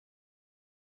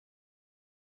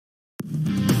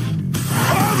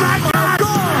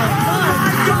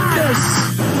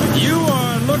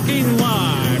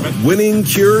Winning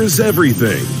cures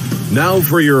everything. Now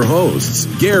for your hosts,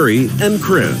 Gary and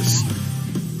Chris.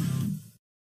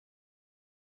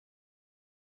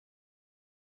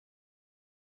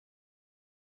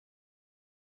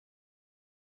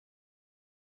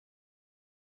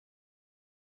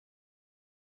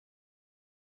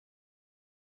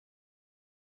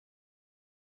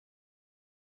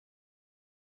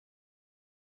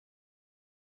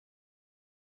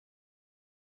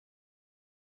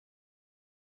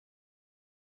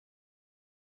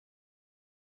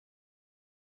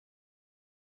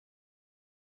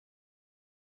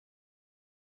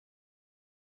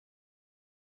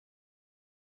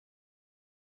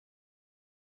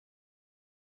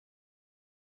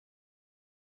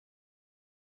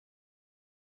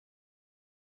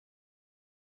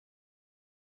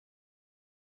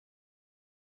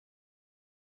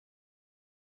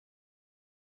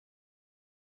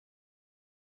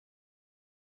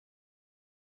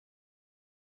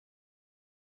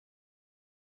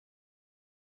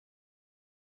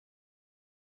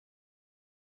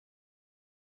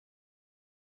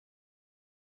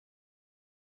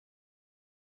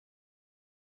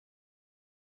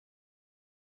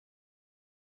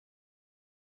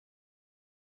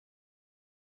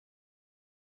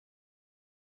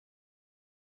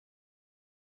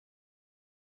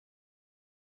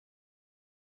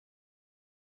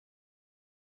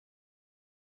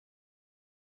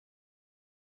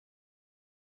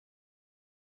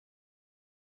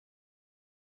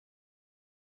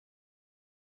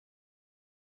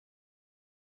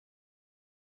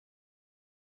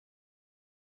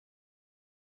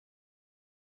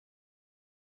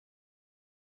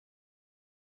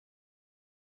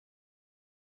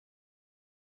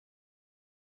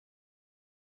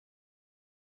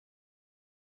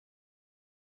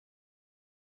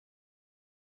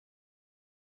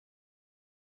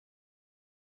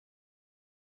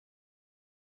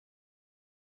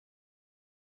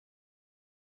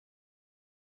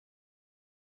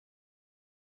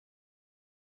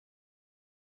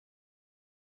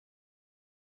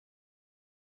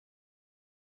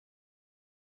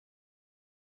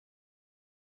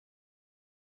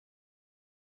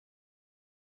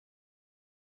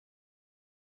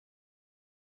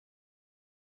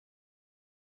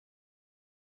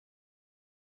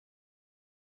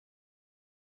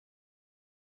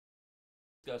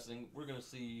 Discussing. We're going to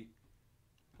see.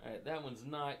 All right, that one's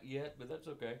not yet, but that's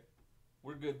okay.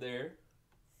 We're good there.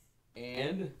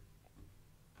 And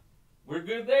we're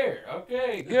good there.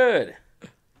 Okay, good.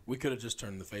 We could have just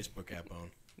turned the Facebook app on.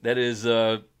 That is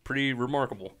pretty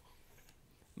remarkable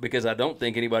because I don't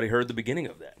think anybody heard the beginning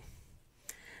of that.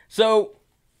 So,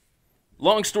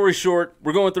 long story short,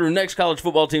 we're going through next college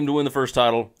football team to win the first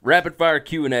title, rapid fire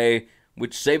Q&A,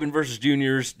 which Saban versus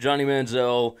Juniors, Johnny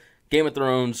Manziel, Game of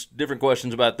Thrones, different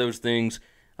questions about those things.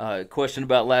 Question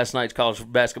about last night's college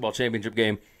basketball championship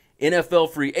game.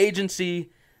 NFL free agency,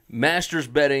 Masters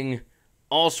betting,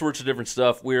 all sorts of different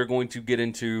stuff. We are going to get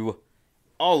into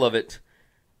all of it.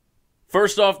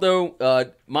 First off, though,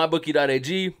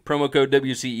 mybookie.ag, promo code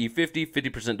WCE50,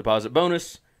 50% deposit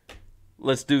bonus.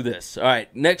 Let's do this. All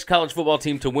right, next college football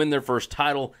team to win their first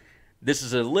title. This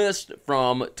is a list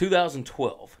from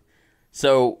 2012.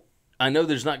 So I know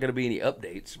there's not going to be any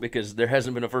updates because there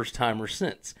hasn't been a first-timer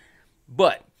since.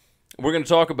 But we're going to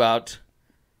talk about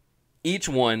each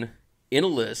one in a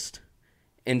list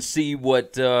and see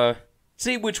which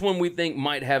one we think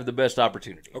might have the best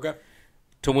opportunity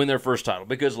to win their first title.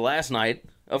 Because last night,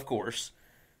 of course,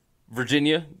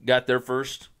 Virginia got their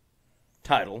first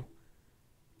title.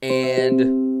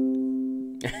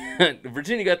 And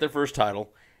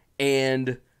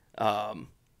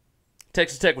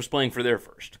Texas Tech was playing for their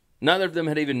first. Neither of them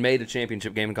had even made a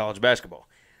championship game in college basketball.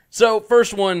 So,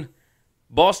 first one,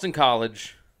 Boston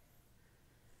College.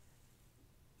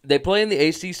 They play in the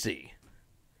ACC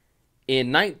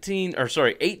in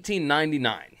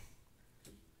 1899.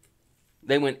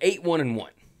 They went 8-1-1.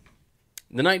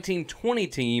 The 1920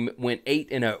 team went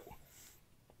 8-0.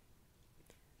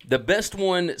 The best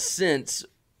one since,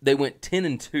 they went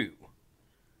 10-2.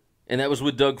 And that was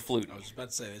with Doug Flutie. I was about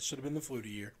to say, it should have been the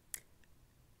Flutie year.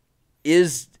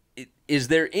 Is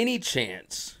there any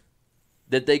chance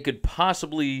that they could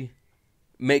possibly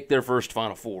make their first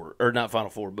Final Four, or not Final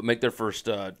Four, but make their first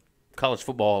college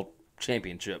football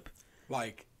championship?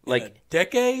 Like in a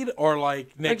decade or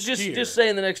like next year? Just say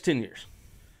in the next 10 years.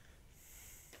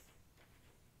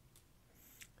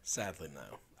 Sadly,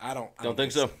 no. I don't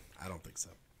think so. I don't think so.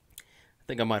 I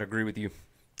think I might agree with you.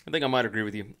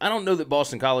 I don't know that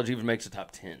Boston College even makes the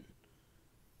top 10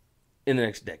 in the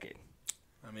next decade.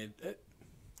 I mean,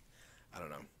 I don't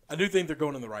know. I do think they're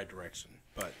going in the right direction,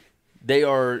 but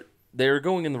They're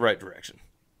going in the right direction.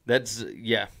 That's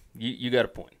you got a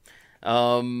point.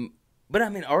 But I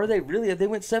mean, are they really? They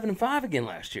went 7-5 again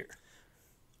last year.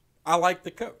 I like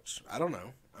the coach. I don't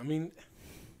know. I mean,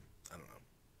 I don't know.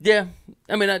 Yeah,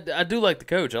 I mean, I do like the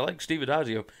coach. I like Steve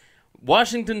Adazio.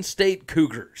 Washington State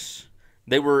Cougars.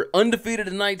 They were undefeated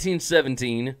in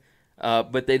 1917,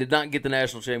 but they did not get the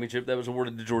national championship. That was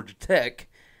awarded to Georgia Tech.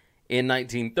 In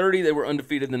 1930, they were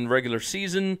undefeated in the regular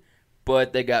season,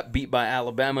 but they got beat by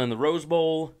Alabama in the Rose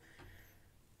Bowl.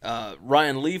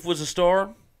 Ryan Leaf was a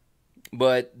star,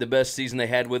 but the best season they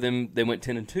had with him, they went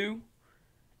 10-2.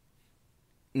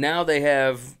 Now they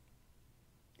have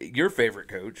your favorite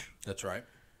coach. That's right.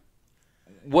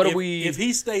 If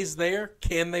he stays there,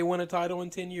 can they win a title in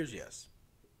 10 years? Yes.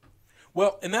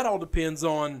 Well, and that all depends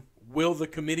on, will the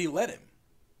committee let him?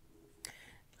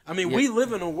 I mean, we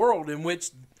live in a world in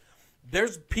which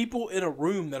there's people in a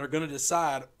room that are going to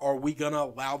decide, are we going to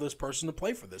allow this person to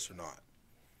play for this or not?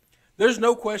 There's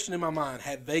no question in my mind,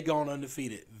 had they gone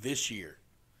undefeated this year,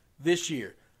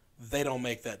 they don't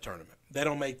make that tournament. They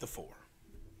don't make the 4.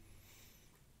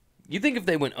 You think if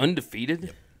they went undefeated?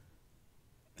 Yep.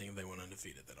 I think if they went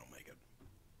undefeated, they don't make it.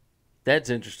 That's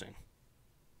interesting.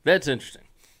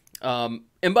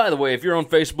 And by the way, if you're on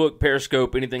Facebook,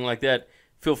 Periscope, anything like that,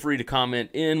 feel free to comment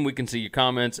in. We can see your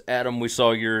comments. Adam, we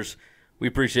saw yours. We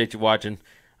appreciate you watching.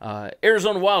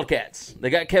 Arizona Wildcats. They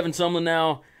got Kevin Sumlin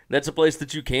now. That's a place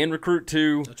that you can recruit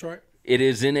to. That's right.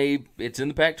 It's in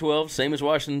the Pac-12, same as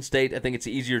Washington State. I think it's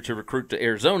easier to recruit to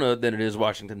Arizona than it is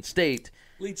Washington State.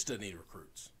 Leach doesn't need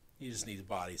recruits. He just needs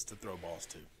bodies to throw balls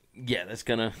to. Yeah,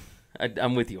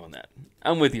 I'm with you on that.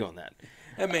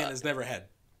 That man has never had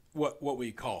what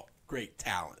we call great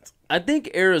talent. I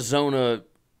think Arizona,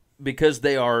 because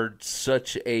they are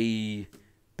such a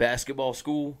basketball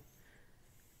school,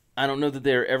 I don't know that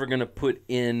they're ever going to put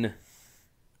in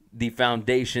the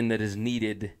foundation that is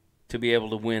needed to be able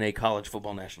to win a college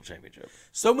football national championship.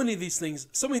 So many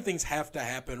things have to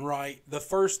happen, right? The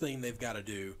first thing they've got to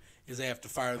do is they have to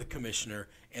fire the commissioner,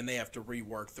 and they have to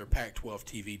rework their Pac-12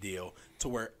 TV deal to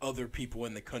where other people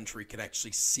in the country can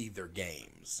actually see their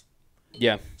games.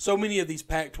 Yeah. So many of these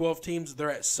Pac-12 teams,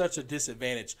 they're at such a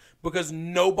disadvantage because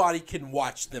nobody can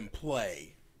watch them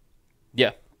play.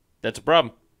 Yeah, that's a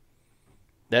problem.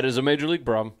 That is a major league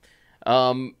problem.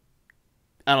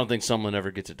 I don't think Sumlin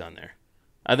ever gets it done there.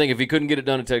 I think if he couldn't get it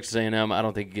done at Texas A&M, I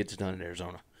don't think he gets it done in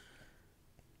Arizona.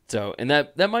 So, and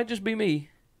that might just be me,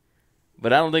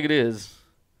 but I don't think it is.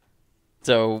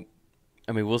 So,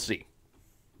 I mean, we'll see.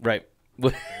 Right.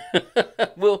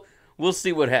 We'll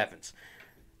see what happens.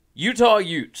 Utah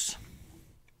Utes.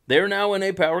 They're now in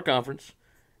a power conference.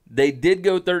 They did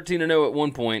go 13-0 at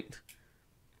one point.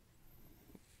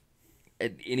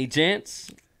 Any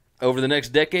chance over the next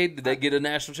decade did they get a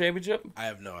national championship? I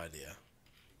have no idea.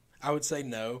 I would say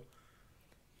no.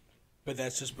 But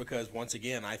that's just because, once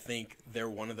again, I think they're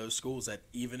one of those schools that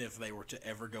even if they were to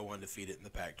ever go undefeated in the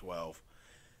Pac-12,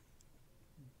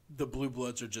 the Blue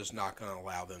Bloods are just not going to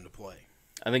allow them to play.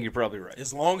 I think you're probably right.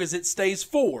 As long as it stays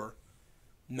 4,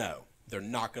 no, they're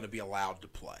not going to be allowed to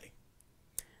play.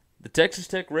 The Texas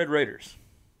Tech Red Raiders.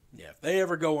 Yeah, if they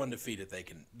ever go undefeated,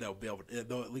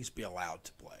 they'll at least be allowed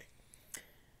to play.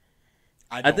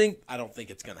 I don't think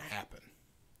it's going to happen.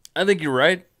 I think you're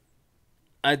right.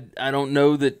 I don't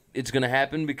know that it's going to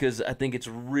happen because I think it's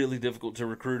really difficult to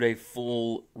recruit a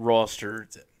full roster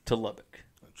to Lubbock.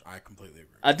 I completely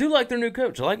agree. I do like their new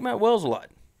coach. I like Matt Wells a lot.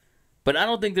 But I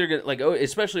don't think they're going to,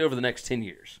 especially over the next 10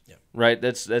 years. Yeah. Right?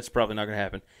 That's probably not going to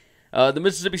happen. The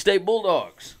Mississippi State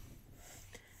Bulldogs.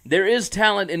 There is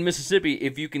talent in Mississippi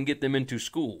if you can get them into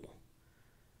school.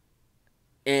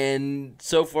 And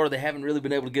so far, they haven't really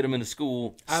been able to get them into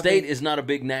school. State is not a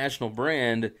big national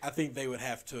brand. I think they would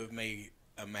have to have made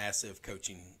a massive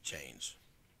coaching change.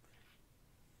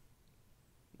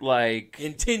 Like,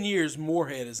 in 10 years,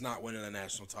 Moorhead is not winning a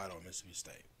national title at Mississippi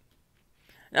State.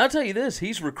 Now, I'll tell you this.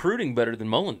 He's recruiting better than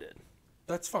Mullen did.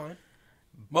 That's fine.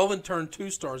 Mullen turned 2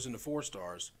 stars into 4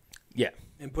 stars. Yeah.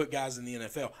 And put guys in the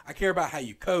NFL. I care about how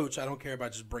you coach. I don't care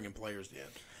about just bringing players in.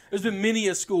 There's been many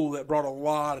a school that brought a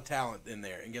lot of talent in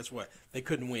there, and guess what? They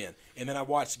couldn't win. And then I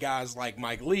watched guys like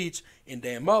Mike Leach and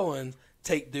Dan Mullen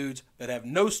take dudes that have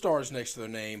no stars next to their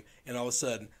name, and all of a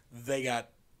sudden they got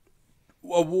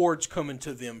awards coming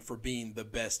to them for being the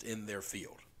best in their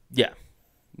field. Yeah.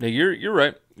 No, you're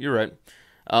right. You're right.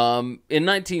 In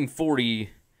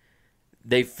 1940,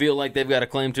 they feel like they've got a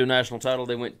claim to a national title.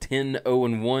 They went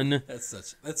 10-0-1. That's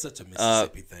such a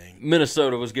Mississippi thing.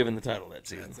 Minnesota was given the title that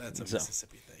season. That's a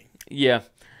Mississippi thing. Yeah.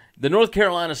 The North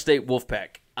Carolina State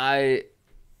Wolfpack.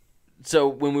 So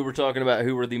when we were talking about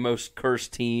who were the most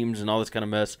cursed teams and all this kind of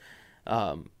mess,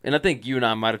 and I think you and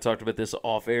I might have talked about this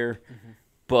off air,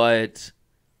 but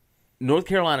North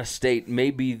Carolina State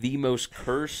may be the most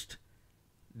cursed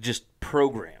just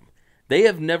program. They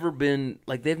have never been,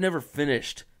 they've never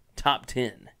finished top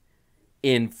 10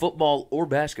 in football or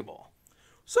basketball.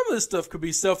 Some of this stuff could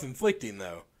be self-inflicting,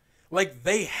 though. Like,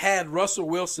 they had Russell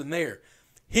Wilson there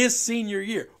his senior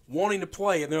year wanting to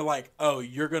play, and they're like, oh,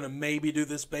 you're going to maybe do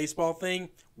this baseball thing?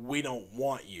 We don't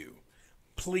want you.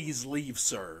 Please leave,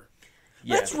 sir.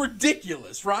 Yeah. That's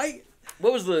ridiculous, right?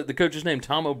 What was the coach's name?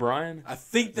 Tom O'Brien? I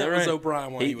think that was right?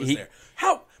 O'Brien when he was there.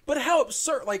 How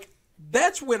absurd. Like,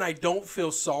 that's when I don't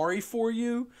feel sorry for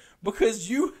you, because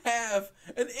you have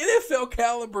an NFL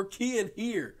caliber kid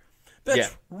here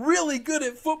that's really good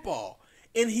at football.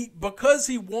 And because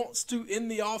he wants to, in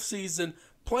the offseason,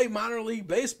 play minor league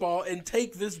baseball and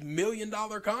take this $1 million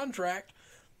contract,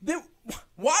 then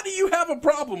why do you have a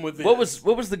problem with it? What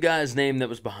was the guy's name that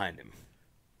was behind him?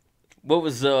 What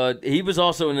was he was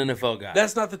also an NFL guy.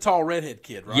 That's not the tall redhead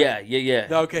kid, right? Yeah.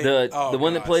 Okay. The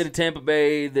one that played at Tampa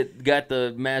Bay that got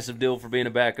the massive deal for being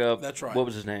a backup. That's right. What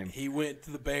was his name? He went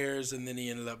to the Bears, and then he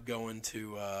ended up going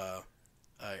to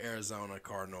Arizona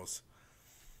Cardinals.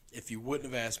 If you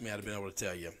wouldn't have asked me, I'd have been able to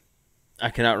tell you. I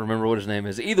cannot remember what his name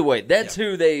is. Either way, that's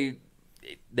who they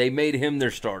made him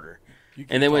their starter.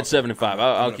 And they went 7-5.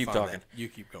 I'll keep talking. That. You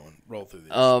keep going. Roll through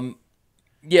this.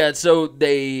 Yeah, so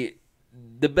the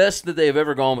best that they've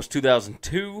ever gone was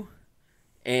 2002,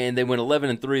 and they went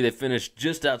 11-3. They finished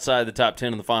just outside the top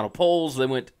 10 in the final polls. They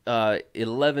went they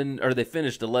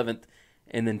finished 11th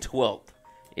and then 12th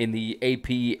in the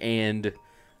AP and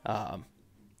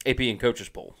coaches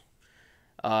poll.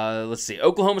 Let's see,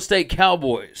 Oklahoma State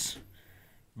Cowboys.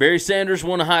 Barry Sanders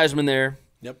won a Heisman there.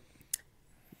 Yep.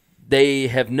 They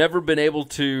have never been able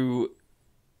to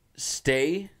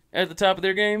stay at the top of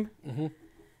their game. Mm-hmm.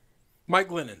 Mike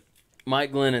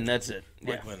Glennon, that's it.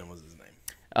 Mike Glennon was his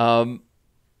name.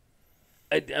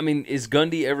 I mean, is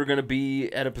Gundy ever going to be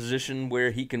at a position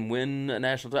where he can win a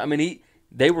national title? I mean,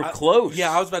 they were close.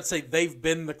 I was about to say they've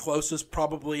been the closest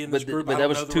probably in this group. But that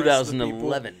was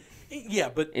 2011. Yeah,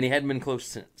 and he hadn't been close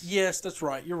since. Yes, that's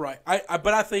right. You're right.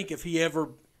 But I think if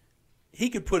he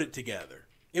could put it together.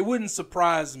 It wouldn't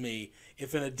surprise me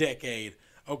if in a decade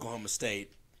Oklahoma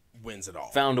State wins it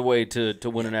all. Found a way to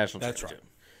win a national championship.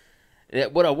 That's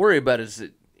right. What I worry about is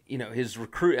that, his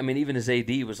recruit, even his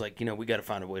AD was like, we got to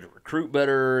find a way to recruit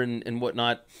better and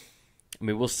whatnot. I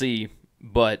mean, we'll see.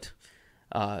 But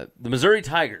the Missouri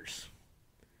Tigers,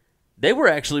 they were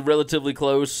actually relatively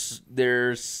close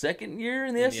their second year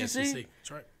in the SEC.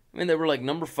 That's right. I mean, they were like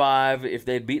number 5. If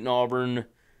they had beaten Auburn,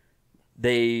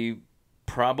 they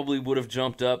probably would have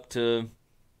jumped to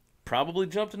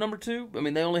number 2. I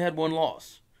mean, they only had one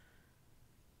loss.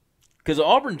 Because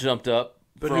Auburn jumped up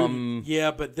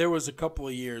but there was a couple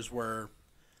of years where...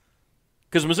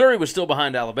 Because Missouri was still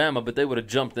behind Alabama, but they would have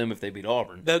jumped them if they beat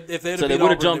Auburn. They would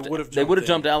have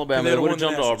jumped Alabama. They would have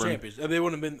jumped Auburn. They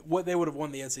would have been. They would have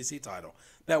won the SEC title.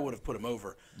 That would have put them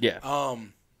over. Yeah.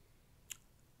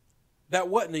 That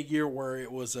wasn't a year where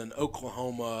it was an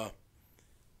Oklahoma,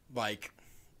 that.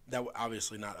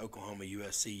 Obviously not Oklahoma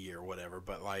USC year or whatever,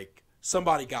 but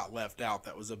somebody got left out.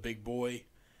 That was a big boy.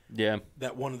 Yeah.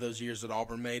 That one of those years that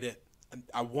Auburn made it.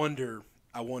 I wonder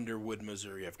would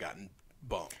Missouri have gotten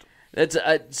bumped? That's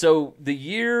so the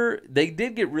year they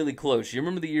did get really close. You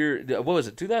remember the year? What was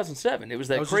it? 2007. It was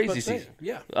that crazy season.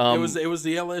 Yeah, it was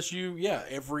the LSU. Yeah,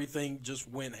 everything just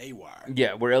went haywire.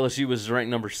 Yeah, where LSU was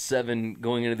ranked number 7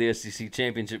 going into the SEC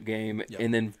championship game,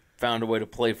 and then found a way to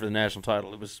play for the national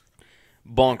title. It was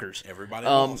bonkers. Everybody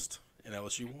lost, and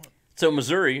LSU won. So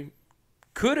Missouri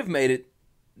could have made it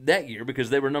that year because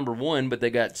they were number 1, but they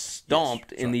got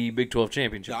stomped in the Big 12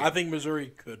 championship. I think Missouri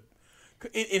could.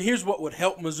 And here's what would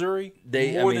help Missouri.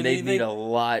 They need a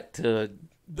lot to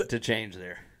change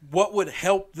there. What would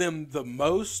help them the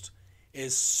most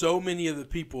is so many of the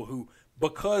people who,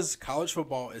 because college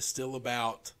football is still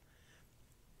about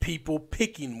people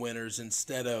picking winners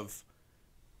instead of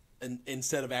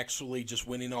actually just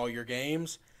winning all your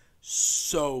games,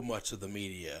 so much of the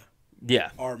media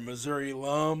are Missouri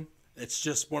alum. It's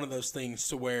just one of those things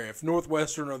to where if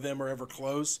Northwestern or them are ever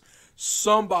close,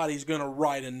 somebody's going to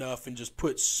write enough and just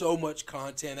put so much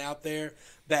content out there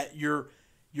that your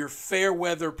fair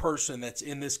weather person that's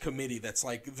in this committee that's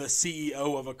like the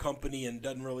CEO of a company and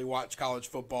doesn't really watch college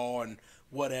football and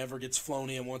whatever, gets flown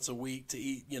in once a week to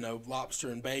eat, lobster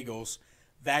and bagels,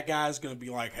 that guy's going to be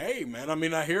like, hey, man,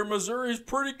 I hear Missouri's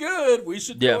pretty good. We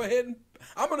should go ahead and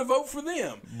I'm going to vote for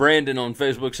them. Brandon on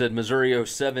Facebook said Missouri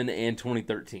 07 and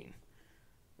 2013.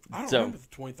 I don't So- remember the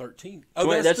 2013.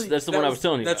 That's the one I was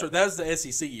telling you That's about. right. That was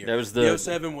the SEC year. That was the the-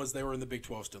 07 was they were in the Big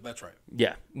 12 still. That's right.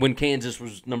 Yeah, when Kansas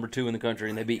was number 2 in the country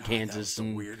and they beat God, Kansas. that was the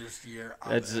And weirdest year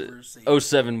I've that's ever seen.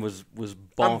 07 was bonkers.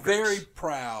 I'm very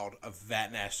proud of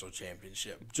that national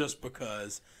championship just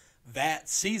because that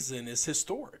season is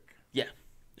historic. Yeah.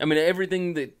 I mean,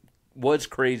 everything that was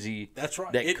crazy. That's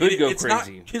right. That could go it's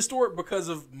crazy. Not historic because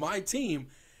of my team.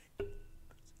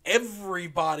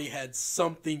 Everybody had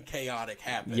something chaotic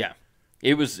happen. Yeah.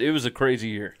 It was a crazy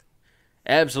year.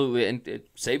 Absolutely. And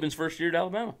Saban's first year at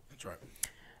Alabama. That's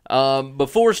right.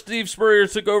 Before Steve Spurrier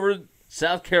took over,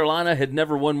 South Carolina had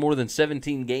never won more than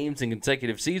 17 games in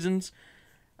consecutive seasons.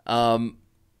 Lou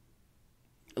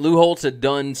Holtz had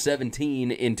done 17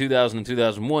 in 2000 and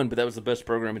 2001, but that was the best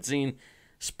program it's seen.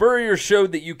 Spurrier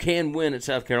showed that you can win at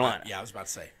South Carolina. Yeah, I was about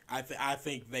to say. I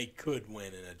think they could win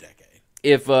in a decade.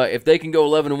 If they can go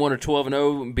 11-1 or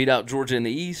 12-0 and beat out Georgia in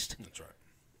the East, That's right.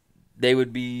 they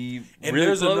would be And really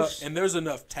there's close. there's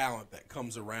enough talent that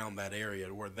comes around that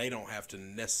area where they don't have to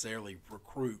necessarily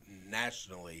recruit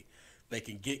nationally. They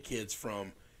can get kids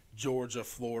from Georgia,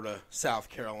 Florida, South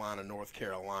Carolina, North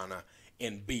Carolina,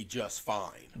 and be just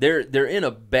fine. They're in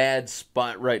a bad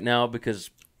spot right now because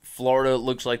Florida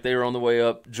looks like they are on the way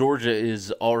up. Georgia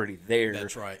is already there.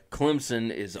 That's right. Clemson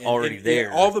is already And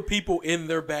there. all the people in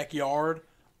their backyard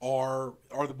are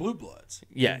the blue bloods.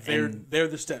 Yeah, They're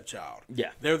the stepchild. Yeah.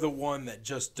 They're the one that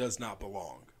just does not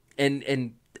belong.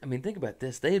 And I mean, think about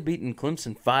this. They had beaten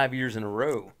Clemson 5 years in a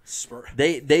row.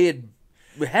 They They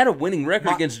had a winning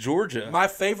record against Georgia. My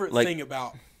favorite thing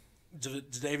about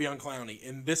Jadeveon Clowney,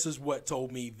 and this is what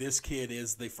told me this kid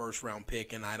is the first round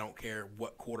pick, and I don't care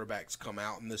what quarterbacks come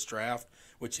out in this draft,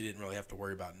 which he didn't really have to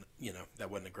worry about. You know, that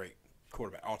wasn't a great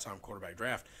all-time quarterback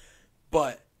draft.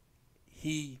 But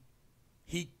he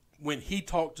when he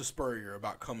talked to Spurrier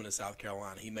about coming to South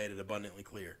Carolina, he made it abundantly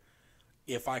clear: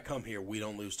 if I come here, we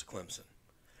don't lose to Clemson.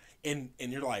 And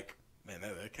you're like, man,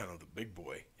 they're kind of the big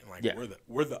boy, and like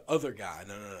we're the other guy.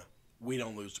 No, we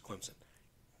don't lose to Clemson.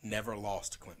 Never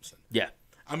lost to Clemson. Yeah.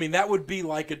 I mean, that would be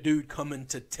like a dude coming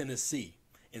to Tennessee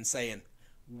and saying,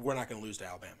 we're not going to lose to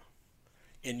Alabama.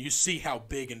 And you see how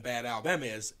big and bad Alabama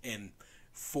is in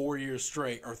 4 years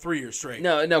straight or 3 years straight.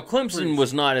 No, Clemson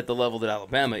was not at the level that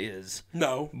Alabama is.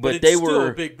 No, but it's they still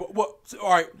were a big boy. Well, all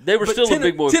right, They were but still a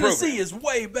big boy Tennessee program. is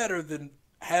way better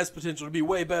has potential to be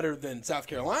way better than South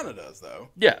Carolina does, though.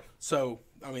 Yeah. So,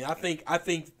 I mean, I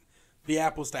think the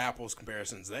apples to apples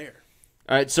comparison's there.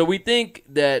 All right, so we think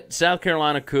that South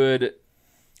Carolina could. I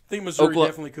think Missouri Oklahoma-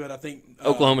 definitely could. I think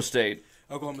Oklahoma State.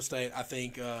 Oklahoma State. I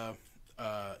think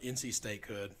NC State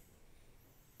could.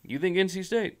 You think NC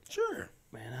State? Sure.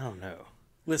 Man, I don't know.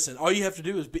 Listen, all you have to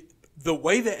do is the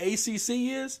way the ACC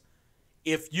is.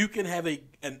 If you can have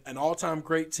an all-time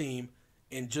great team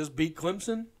and just beat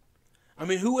Clemson, I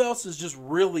mean, who else is just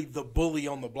really the bully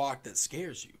on the block that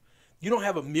scares you? You don't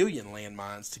have a million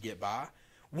landmines to get by.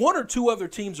 One or two other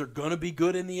teams are going to be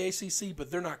good in the ACC,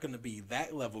 but they're not going to be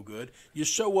that level good. You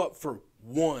show up for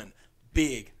one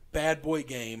big bad boy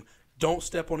game, don't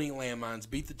step on any landmines,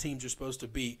 beat the teams you're supposed to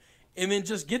beat, and then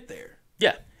just get there.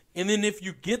 Yeah. And then if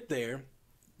you get there,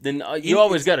 then you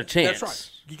always got a chance. That's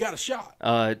right. You got a shot.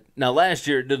 Now, last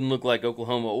year it didn't look like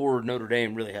Oklahoma or Notre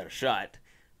Dame really had a shot,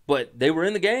 but they were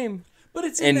in the game. But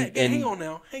it's in that game.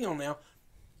 Hang on now.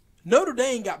 Notre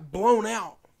Dame got blown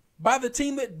out by the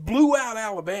team that blew out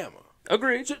Alabama.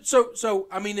 Agreed. So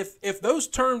I mean, if those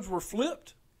terms were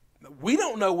flipped, we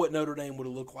don't know what Notre Dame would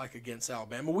have looked like against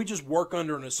Alabama. We just work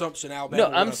under an assumption Alabama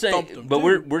would have thumped them. But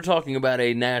we're talking about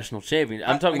a national champion.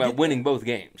 I'm talking about winning both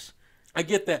games. I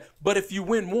get that. But if you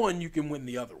win one, you can win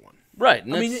the other one. Right. I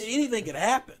mean, anything could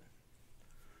happen.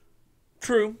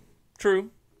 True.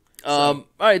 All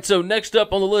right, so next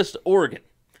up on the list, Oregon.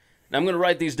 Now, I'm going to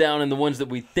write these down and the ones that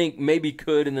we think maybe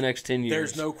could in the next 10 years.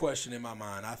 There's no question in my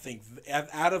mind. I think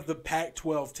out of the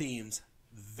Pac-12 teams,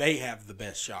 they have the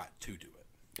best shot to do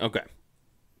it. Okay.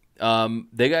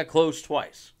 They got close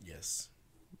twice. Yes.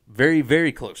 Very,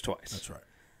 very close twice. That's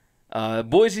right.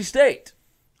 Boise State.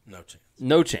 No chance.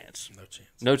 No chance. No chance.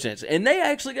 No chance. And they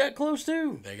actually got close,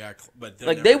 too. They got, but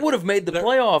they would have made the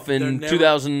playoff in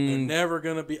 2000. They're never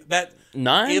going to be that.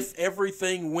 9? If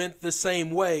everything went the same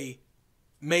way,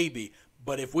 maybe.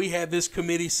 But if we had this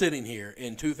committee sitting here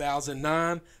in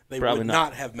 2009, they Probably would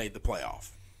not have made the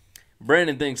playoff.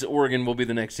 Brandon thinks that Oregon will be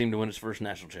the next team to win its first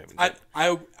national championship.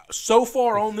 I so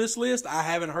far on this list, I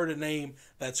haven't heard a name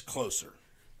that's closer.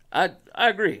 I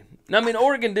agree. I mean,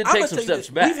 Oregon did take some steps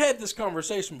back. We've had this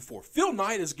conversation before. Phil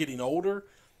Knight is getting older.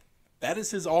 That is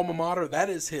his alma mater. That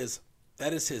is his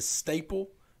staple.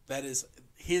 That is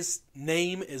his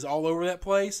name is all over that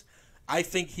place. I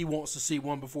think he wants to see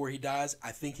one before he dies.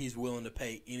 I think he's willing to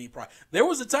pay any price. There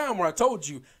was a time where I told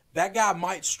you that guy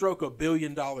might stroke $1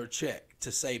 billion check to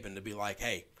Saban to be like,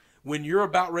 hey, when you're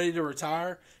about ready to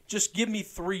retire, just give me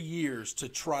 3 years to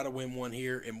try to win one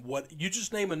here. And what you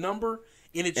just name a number,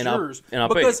 and it's yours. I'll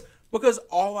because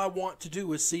all I want to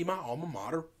do is see my alma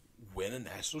mater win a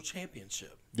national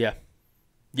championship. Yeah.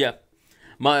 Yeah.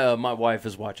 My wife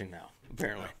is watching now,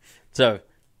 apparently. So,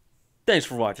 thanks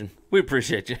for watching. We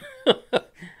appreciate you.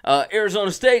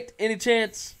 Arizona State, any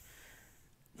chance?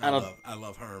 I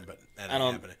love Herm, but that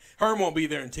ain't happening. Herm won't be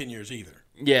there in 10 years either.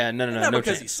 Yeah, no because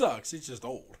chance. He sucks. He's just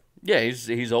old. Yeah,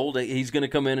 he's old. He's going to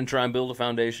come in and try and build a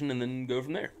foundation and then go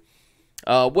from there.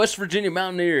 West Virginia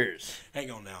Mountaineers.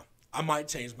 Hang on now. I might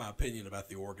change my opinion about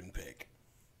the Oregon pick.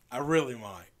 I really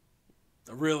might.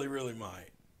 I really, really might.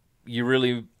 You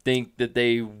really think that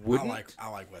they wouldn't? I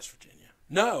like West Virginia.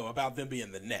 No, about them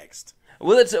being the next.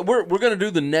 Well, we're going to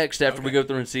do the next after we go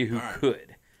through and see who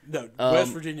could. No,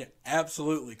 West Virginia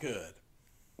absolutely could.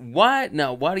 Why?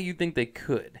 Now, why do you think they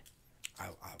could? I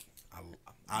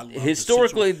love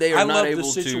historically, they are not able to. I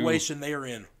love the situation they are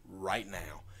in right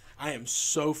now. I am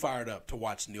so fired up to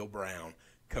watch Neil Brown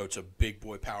coach a big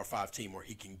boy Power 5 team where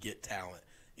he can get talent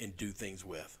and do things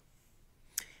with.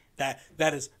 That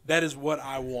is what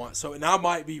I want. So, and I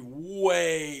might be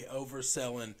way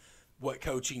overselling what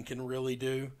coaching can really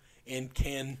do, and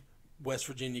can West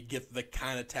Virginia get the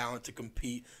kind of talent to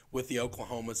compete with the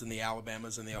Oklahomas and the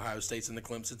Alabamas and the Ohio States and the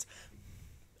Clemsons.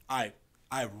 I'm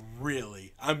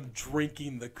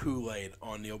drinking the Kool-Aid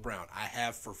on Neil Brown. I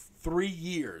have for 3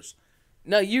 years.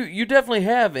 No, you definitely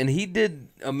have, and he did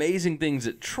amazing things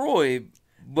at Troy,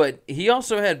 but he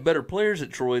also had better players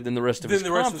at Troy than the rest of his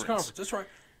conference. That's right.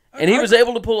 And he was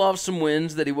able to pull off some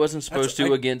wins that he wasn't supposed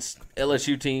to against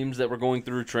LSU teams that were going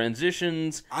through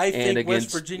transitions. I think against,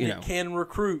 West Virginia can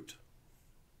recruit.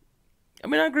 I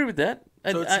mean, I agree with that.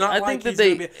 So it's not like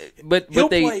think he'll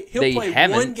play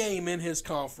haven't. one game in his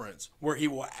conference where he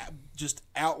will just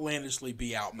outlandishly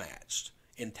be outmatched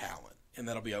in talent, and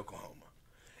that'll be Oklahoma.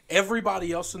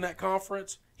 Everybody else in that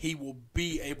conference, he will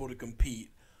be able to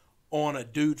compete on a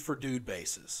dude-for-dude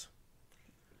basis.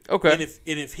 Okay. And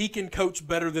if he can coach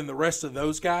better than the rest of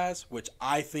those guys, which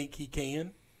I think he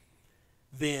can,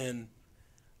 then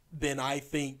I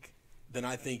think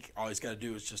all he's got to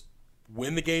do is just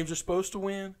win the games you're supposed to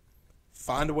win,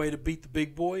 find a way to beat the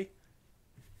big boy,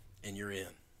 and you're in.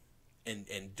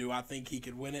 And do I think he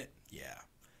could win it? Yeah.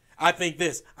 I think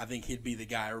he'd be the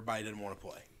guy everybody didn't want to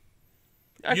play.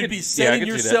 You'd be setting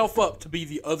yourself up to be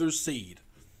the other seed.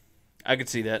 I could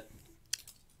see that.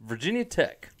 Virginia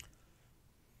Tech.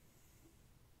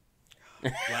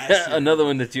 Another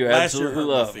one that you absolutely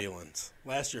love.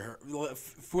 Last year,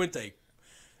 Fuente.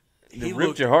 He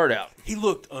ripped your heart out. He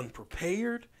looked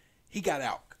unprepared. He got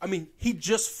out. I mean, he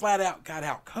just flat out got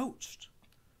out coached.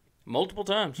 Multiple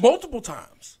times.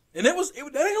 And that ain't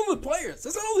on the players.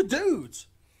 That's not on the dudes.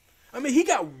 I mean, he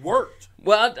got worked.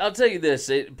 Well, I'll tell you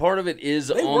this. Part of it is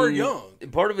they were young.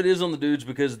 Part of it is on the dudes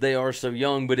because they are so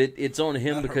young, but it's on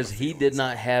him because he did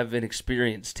not have an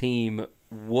experienced team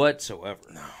whatsoever.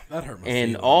 No, that hurt my and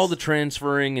feelings. all the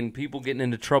transferring and people getting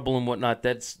into trouble and whatnot,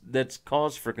 that's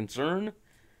cause for concern.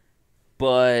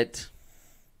 But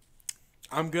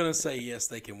I'm going to say yes,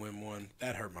 they can win one.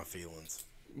 That hurt my feelings.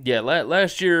 Yeah,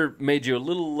 last year made you a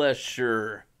little less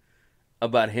sure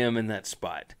about him in that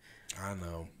spot. I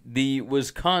know. The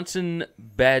Wisconsin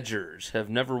Badgers have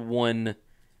never won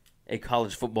a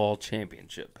college football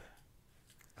championship.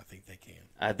 I think they can.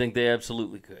 I think they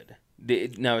absolutely could.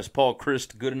 Now, is Paul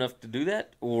Chryst good enough to do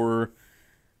that? Or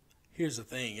here's the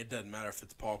thing. It doesn't matter if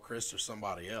it's Paul Chryst or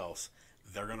somebody else.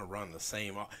 They're going to run the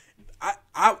same.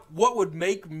 What would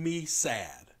make me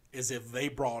sad is if they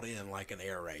brought in like an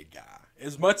air raid guy.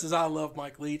 As much as I love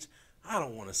Mike Leach, I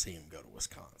don't want to see him go to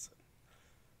Wisconsin.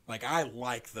 Like, I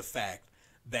like the fact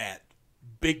that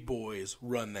big boys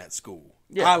run that school.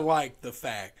 Yeah. I like the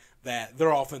fact that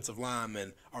their offensive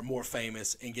linemen are more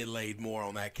famous and get laid more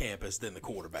on that campus than the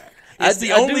quarterback. It's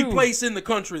the only place in the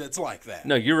country that's like that.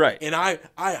 No, you're right. And I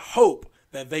hope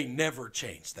that they never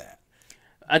change that.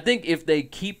 I think if they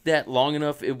keep that long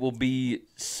enough, it will be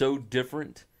so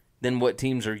different than what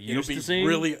teams are used to seeing.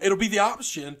 It'll be the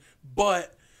option,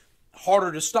 but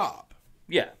harder to stop.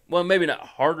 Yeah, well, maybe not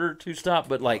harder to stop,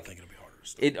 but like I think it'll be harder to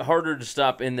stop. Harder to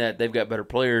stop in that they've got better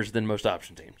players than most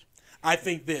option teams. I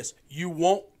think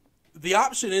the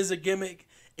option is a gimmick,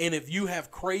 and if you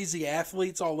have crazy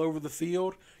athletes all over the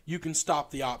field, you can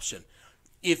stop the option.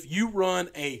 If you run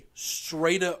a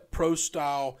straight-up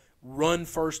pro-style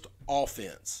run-first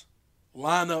offense,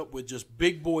 line up with just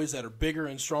big boys that are bigger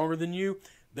and stronger than you,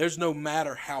 There's no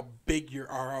matter how big or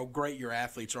how great your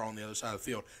athletes are on the other side of the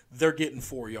field, they're getting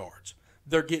 4 yards.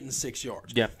 They're getting 6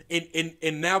 yards. Yeah.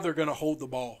 And now they're going to hold the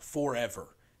ball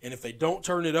forever. And if they don't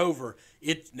turn it over,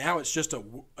 it's just a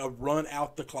run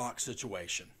out the clock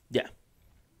situation. Yeah.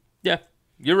 Yeah,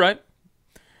 you're right.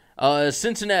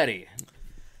 Cincinnati,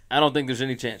 I don't think there's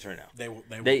any chance right now.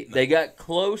 They got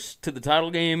close to the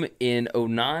title game in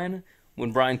 2009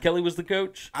 when Brian Kelly was the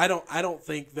coach. I don't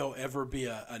think there'll ever be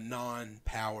a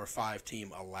non-Power 5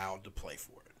 team allowed to play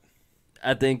for it.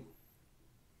 I think,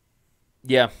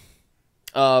 yeah.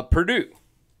 Purdue,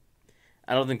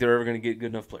 I don't think they're ever going to get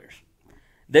good enough players.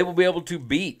 They will be able to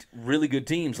beat really good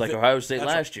teams like Ohio State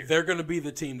last year. They're going to be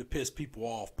the team to piss people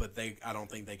off, but I don't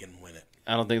think they can win it.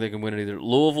 I don't think they can win it either.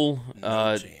 Louisville,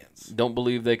 No chance. Don't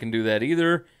believe they can do that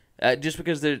either, just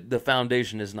because the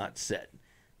foundation is not set.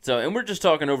 So, and we're just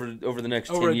talking over the next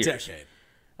 10 years. Over a decade.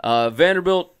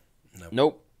 Vanderbilt,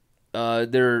 nope.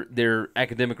 Their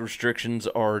academic restrictions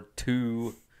are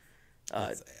too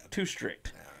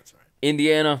strict. Yeah, that's right.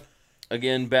 Indiana,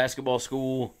 again, basketball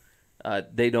school.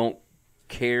 They don't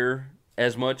care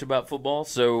as much about football.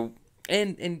 So,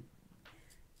 and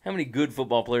how many good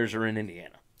football players are in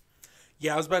Indiana?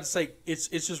 Yeah, I was about to say it's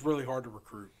just really hard to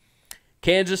recruit.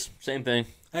 Kansas, same thing.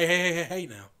 Hey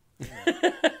now.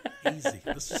 Easy.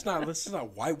 Let's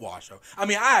not whitewash. I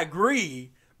mean, I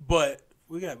agree, but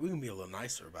we can be a little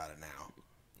nicer about it now.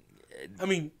 I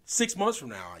mean, 6 months from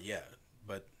now, yeah,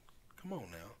 but come on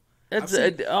now.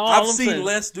 I've seen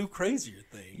Les do crazier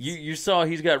things. You saw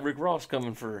he's got Rick Ross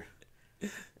coming for.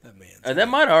 That man's that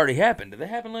might have already happened. Did that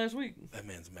happen last week? That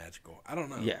man's magical. I don't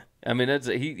know. Yeah, I mean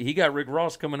he got Rick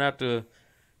Ross coming out to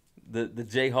the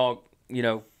Jayhawk,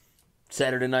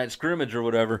 Saturday night scrimmage or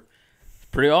whatever. It's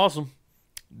pretty awesome.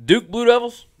 Duke Blue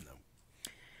Devils. No.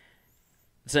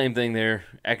 Same thing there.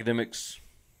 Academics,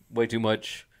 way too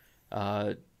much.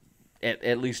 At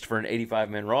least for an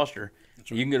 85-man roster,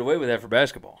 right. You can get away with that for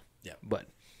basketball. Yeah. But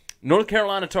North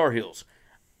Carolina Tar Heels.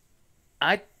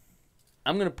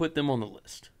 I'm going to put them on the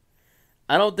list.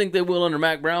 I don't think they will under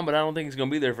Mac Brown, but I don't think he's going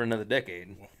to be there for another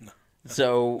decade. Well, no.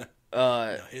 So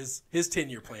his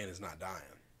 10-year plan is not dying.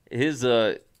 His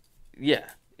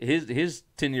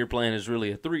 10-year plan is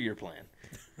really a 3-year plan.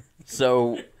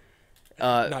 So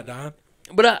not dying.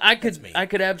 But I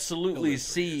could absolutely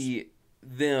see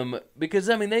them,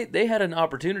 because I mean they had an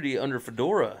opportunity under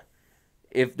Fedora.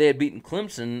 If they had beaten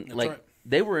Clemson, That's right.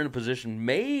 They were in a position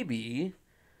maybe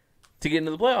to get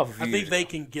into the playoff. I think they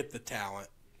can get the talent.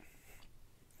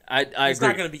 I it's agree.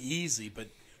 not going to be easy, but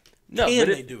can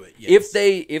they do it? Yes.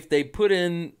 If they put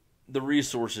in the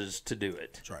resources to do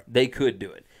it, That's right. They could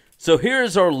do it. So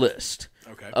here's our list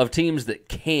Okay. of teams that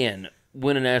can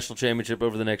win a national championship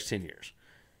over the next 10 years.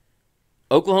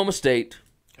 Oklahoma State,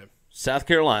 Okay. South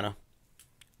Carolina,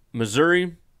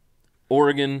 Missouri,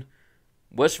 Oregon,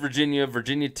 West Virginia,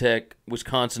 Virginia Tech,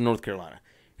 Wisconsin, North Carolina.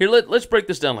 Here, let's break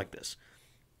this down like this.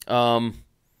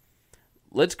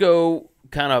 Let's go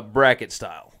kind of bracket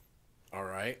style. All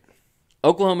right.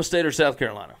 Oklahoma State or South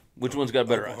Carolina? Which one's got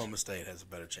better odds? Oklahoma State has a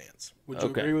better chance. Would you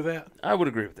agree with that? I would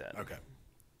agree with that. Okay.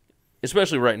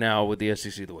 Especially right now with the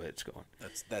SEC the way it's going.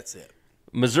 That's it.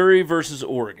 Missouri versus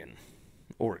Oregon.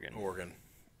 Oregon.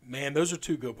 Man, those are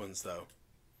two good ones, though.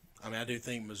 I mean, I do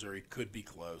think Missouri could be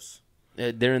close.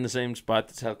 They're in the same spot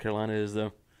that South Carolina is,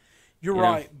 though. You're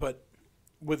right, but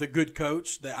with a good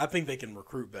coach, I think they can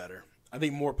recruit better. I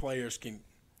think more players can.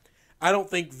 I don't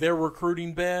think their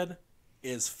recruiting bed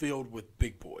is filled with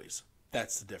big boys.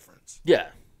 That's the difference. Yeah.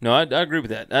 No, I agree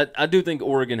with that. I do think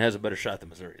Oregon has a better shot than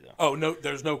Missouri, though. Oh, no,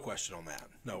 there's no question on that.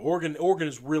 No, Oregon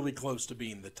is really close to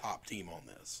being the top team on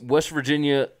this. West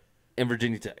Virginia and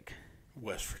Virginia Tech.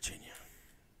 West Virginia.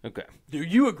 Okay. Do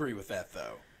you agree with that,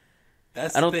 though?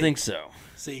 I don't think so.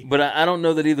 See, but I don't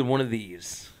know that either one of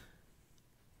these.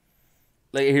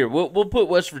 Like here, we'll put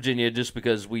West Virginia just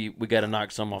because we got to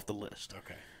knock some off the list.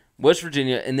 Okay. West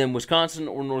Virginia and then Wisconsin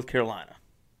or North Carolina.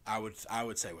 I would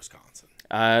say Wisconsin.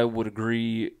 I would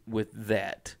agree with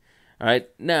that. All right.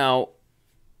 Now,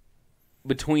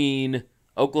 between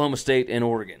Oklahoma State and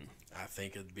Oregon. I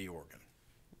think it'd be Oregon.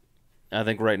 I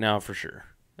think right now for sure.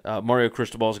 Mario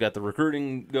Cristobal's got the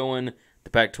recruiting going. The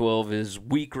Pac-12 is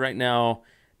weak right now.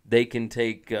 They can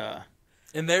take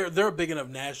and they're a big enough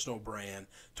national brand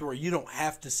to where you don't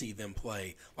have to see them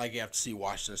play like you have to see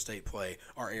Washington State play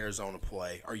or Arizona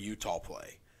play or Utah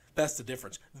play. That's the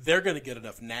difference. They're going to get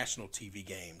enough national TV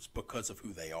games because of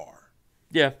who they are.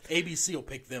 Yeah. ABC will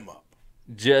pick them up.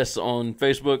 Jess on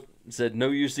Facebook said no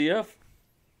UCF.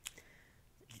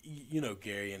 You know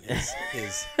Gary and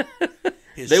his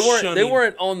they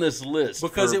weren't on this list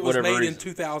because it was made reason. in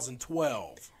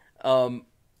 2012.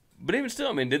 But even still,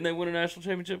 I mean, didn't they win a national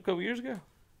championship a couple years ago?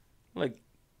 Like,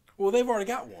 well, they've already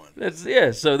got one.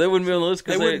 So they wouldn't be on the list.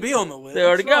 They wouldn't be on the list. They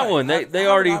already That's got right. one.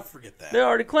 I forget that. They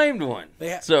already claimed one. They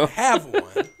have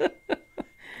one.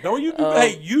 Don't you?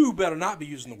 Hey, you better not be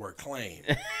using the word claim.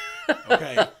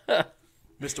 Okay,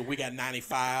 Mister. We got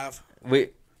 95.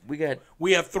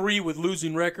 We have 3 with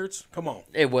losing records. Come on.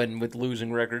 It wasn't with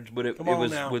losing records, but it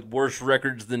was with worse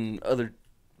records than other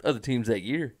teams that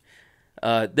year.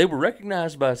 They were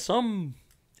recognized by some.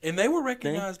 And they were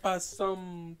recognized by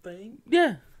something.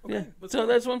 Yeah. Okay, yeah. So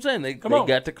that's what I'm saying. They on.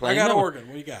 got to claim. I got Oregon.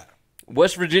 What do you got?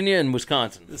 West Virginia and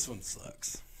Wisconsin. This one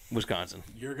sucks. Wisconsin.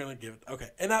 You're gonna give it. Okay,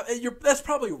 and that's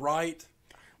probably right.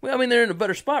 Well, I mean, they're in a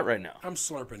better spot right now. I'm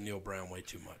slurping Neil Brown way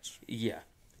too much. Yeah.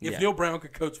 If Neil Brown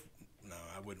could coach, no,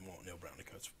 I wouldn't want Neil Brown to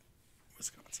coach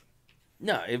Wisconsin.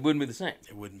 No, it wouldn't be the same.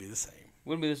 It wouldn't be the same.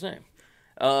 Wouldn't be the same.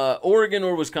 Oregon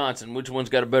or Wisconsin, which one's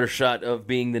got a better shot of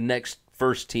being the next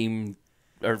first team,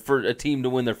 or for a team to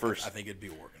win their first? I think it'd be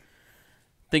Oregon.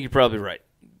 I think you're probably right.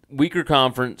 Weaker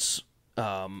conference,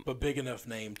 but big enough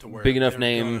name to where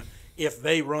if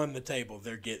they run the table,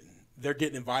 they're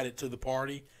getting invited to the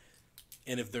party,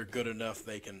 and if they're good enough,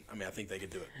 they can. I mean, I think they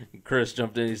could do it. Chris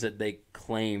jumped in. He said they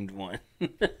claimed one. They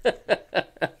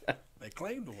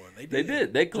claimed one. They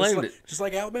did. They claimed it. Just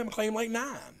like Alabama claimed like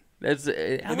 9. That's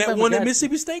and that one that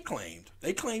Mississippi State claimed.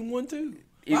 They claimed one too.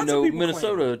 Even though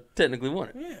Minnesota technically won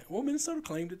it. Yeah, well, Minnesota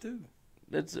claimed it too.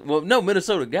 No,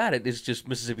 Minnesota got it. It's just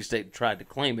Mississippi State tried to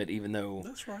claim it, even though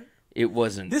that's right. It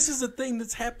wasn't. This is a thing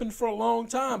that's happened for a long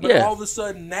time, but all of a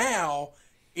sudden now,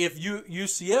 if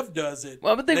UCF does it,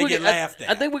 they get laughed at.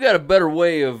 I think we got a better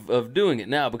way of doing it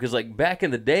now because, like, back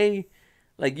in the day,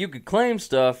 like, you could claim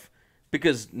stuff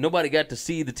because nobody got to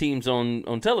see the teams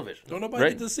on television. Don't nobody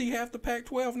get to see half the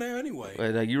Pac-12 now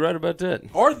anyway. You're right about that.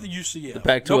 Or the UCF. The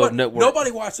Pac-12 network.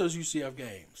 Nobody watched those UCF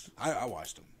games. I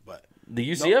watched them, but the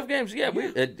UCF games,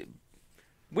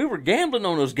 we were gambling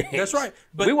on those games. That's right.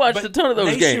 But we watched a ton of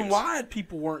those games. Nationwide,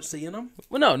 people weren't seeing them.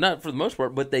 Well, no, not for the most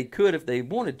part, but they could if they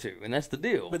wanted to, and that's the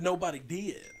deal. But nobody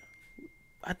did.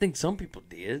 I think some people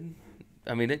did.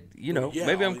 I mean,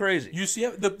 maybe I'm crazy.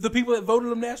 UCF, the people that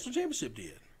voted them national championship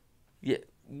did. Yeah,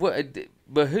 but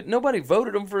nobody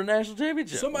voted them for a national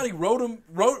championship. Somebody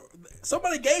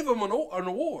Somebody gave them an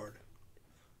award.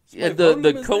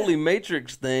 The Coley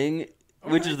Matrix thing,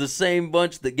 which is the same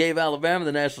bunch that gave Alabama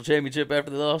the national championship after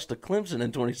they lost to Clemson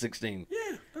in 2016.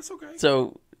 Yeah, that's okay.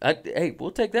 So, we'll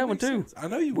take that one too. Sense. I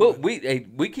know you will.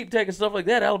 We keep taking stuff like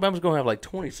that. Alabama's going to have like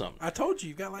 20-something. I told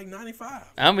you've got like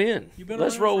 95. I'm in.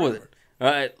 Let's roll with it. All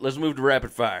right, let's move to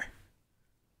rapid fire.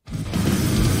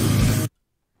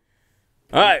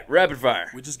 All right, rapid fire.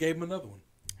 We just gave him another one.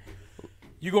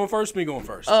 You going first, me going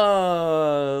first?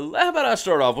 How about I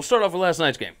start off? We'll start off with last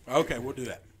night's game. Okay, we'll do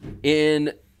that.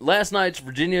 In last night's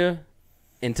Virginia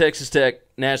and Texas Tech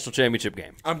national championship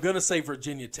game. I'm going to say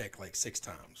Virginia Tech like 6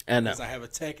 times. I know. Because I have a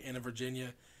Tech and a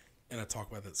Virginia, and I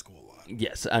talk about that school a lot.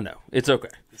 Yes, I know. It's okay.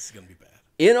 This is going to be bad.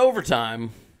 In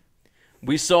overtime,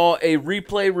 we saw a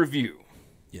replay review.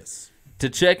 Yes. To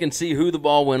check and see who the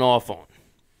ball went off on.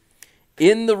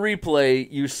 In the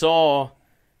replay, you saw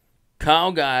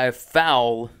Kyle Guy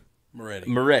foul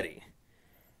Moretti.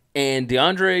 And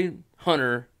DeAndre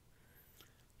Hunter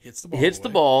hits the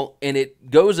ball, and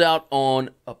it goes out on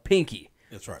a pinky.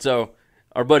 That's right. So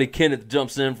our buddy Kenneth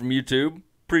jumps in from YouTube.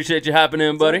 Appreciate you hopping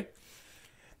in, buddy.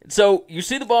 So you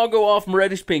see the ball go off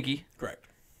Moretti's pinky. Correct.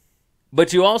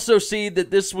 But you also see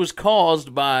that this was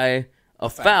caused by a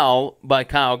foul by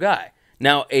Kyle Guy.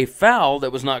 Now, a foul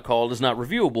that was not called is not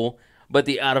reviewable, but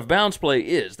the out-of-bounds play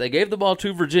is. They gave the ball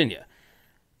to Virginia.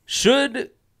 It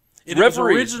was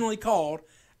originally called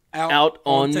out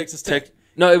on Texas Tech.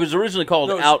 No, it was originally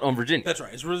called out on Virginia. That's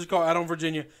right. It's originally called out on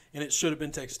Virginia, and it should have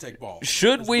been Texas Tech ball.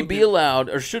 Should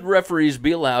referees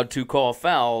be allowed to call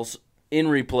fouls in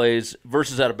replays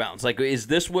versus out of bounds? Like, is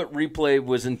this what replay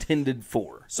was intended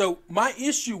for? So my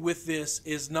issue with this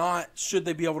is not should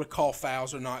they be able to call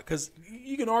fouls or not, because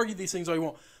you can argue these things all you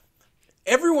want.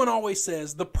 Everyone always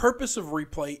says the purpose of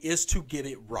replay is to get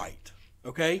it right,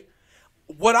 okay?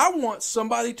 What I want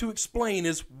somebody to explain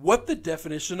is what the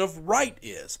definition of right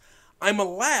is. I'm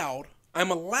allowed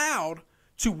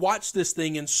to watch this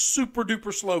thing in super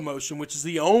duper slow motion, which is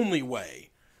the only way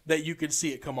that you can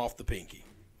see it come off the pinky.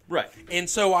 Right. And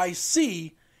so I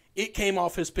see it came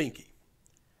off his pinky.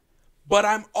 But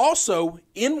I'm also,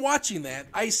 in watching that,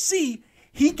 I see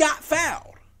he got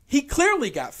fouled. He clearly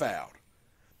got fouled.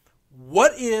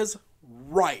 What is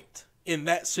right in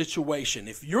that situation.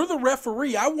 If you're the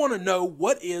referee, I want to know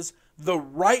what is the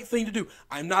right thing to do.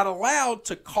 I'm not allowed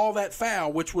to call that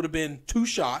foul, which would have been 2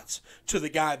 shots to the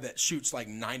guy that shoots like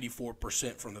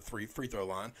 94% from the free throw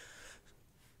line,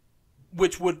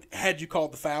 which would, had you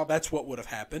called the foul, that's what would have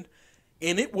happened.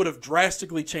 And it would have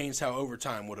drastically changed how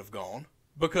overtime would have gone,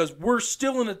 because we're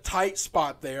still in a tight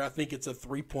spot there. I think it's a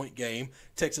 3-point game.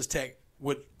 Texas Tech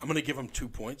would, I'm going to give them 2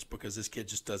 points because this kid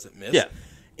just doesn't miss. Yeah.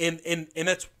 And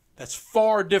that's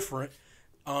far different.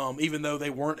 Even though they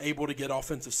weren't able to get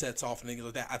offensive sets off and things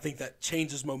like that, I think that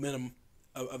changes momentum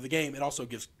of the game. It also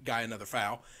gives Guy another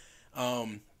foul,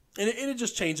 and it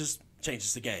just changes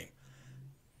the game.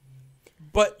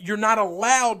 But you're not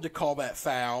allowed to call that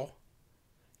foul,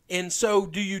 and so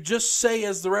do you just say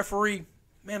as the referee,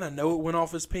 man, I know it went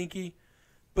off his pinky,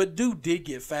 but dude did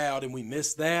get fouled and we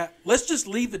missed that. Let's just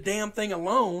leave the damn thing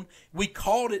alone. We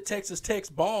called it Texas Tech's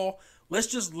ball. Let's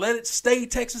just let it stay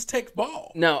Texas Tech's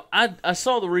ball. Now, I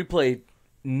saw the replay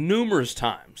numerous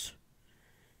times,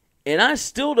 and I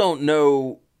still don't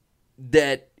know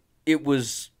that it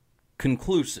was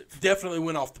conclusive. Definitely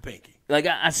went off the pinky. Like,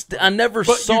 I never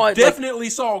saw it. But you definitely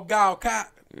saw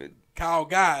Kyle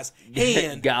Guy's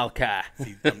hand. Gal Kai.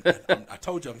 I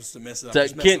told you I'm just a mess up. So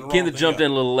Kenneth jumped in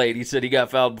a little late. He said he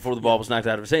got fouled before the ball was knocked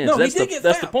out of his hands. No, That's he did get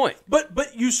that's fouled. the point.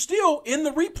 But you still, in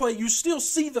the replay, you still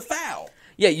see the foul.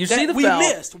 Yeah, you see the we foul.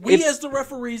 Missed. We as the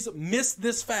referees missed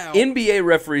this foul. NBA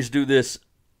referees do this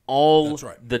all That's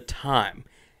right. the time.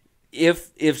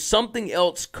 If something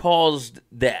else caused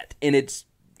that, and it's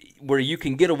where you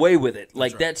can get away with it,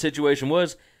 like that situation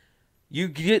was, you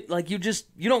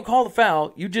don't call the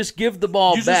foul. You just give the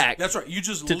ball back. That's right. You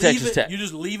just to leave Texas it. Tech. You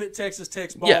just leave it Texas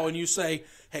Tech's ball, and you say,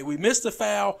 "Hey, we missed the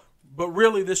foul, but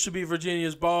really this should be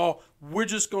Virginia's ball. We're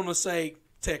just going to say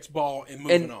Tech's ball and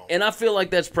moving on." And I feel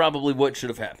like that's probably what should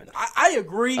have happened. I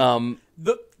agree. I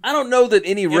don't know that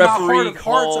any in referee my heart of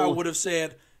hearts, I call. would have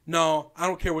said, "No, I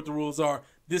don't care what the rules are.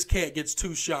 This cat gets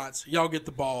 2 shots. Y'all get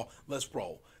the ball. Let's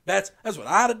roll." That's what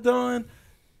I'd have done.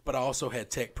 But I also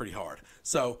had Tech pretty hard.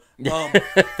 So,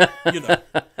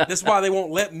 that's why they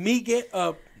won't let me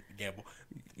gamble,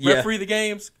 referee the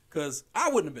games, because I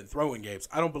wouldn't have been throwing games.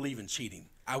 I don't believe in cheating.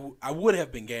 I would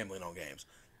have been gambling on games,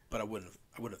 but I wouldn't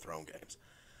have thrown games.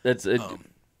 That's it.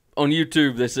 On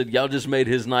YouTube, they said, y'all just made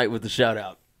his night with the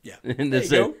shout-out. Yeah. And they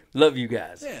said, love you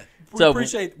guys. Yeah. We So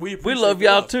appreciate we love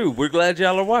y'all, too. We're glad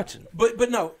y'all are watching.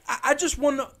 But no, I just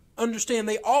want to understand,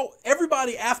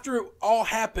 everybody after it all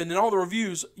happened and all the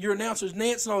reviews, your announcers,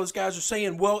 Nance and all those guys are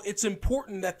saying, well, it's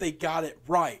important that they got it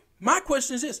right. My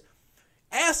question is this: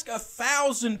 ask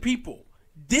 1,000 people,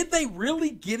 did they really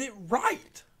get it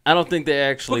right? I don't think they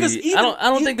actually. I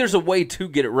don't think there's a way to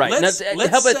get it right. Let's say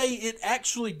it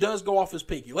actually does go off his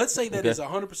pinky. Let's say that is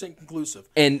 100% conclusive,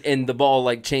 and the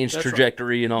ball changed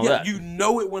trajectory and all that. You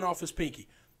know it went off his pinky.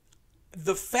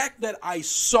 The fact that I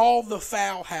saw the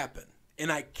foul happen, and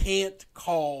I can't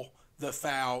call the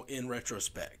foul in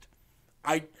retrospect.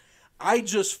 I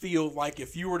just feel like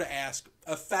if you were to ask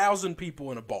 1,000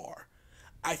 people in a bar,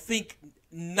 I think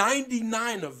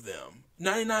 99 of them,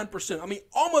 99%, I mean,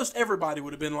 almost everybody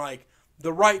would have been like,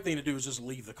 the right thing to do is just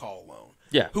leave the call alone.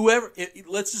 Yeah.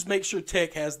 Let's just make sure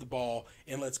Tech has the ball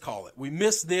and let's call it. We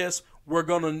missed this. We're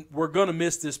gonna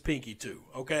miss this pinky too,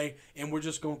 okay? And we're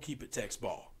just gonna keep it Tech's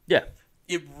ball. Yeah.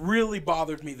 It really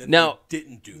bothered me that they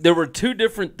didn't do that. There were 2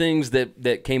 different things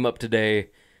that came up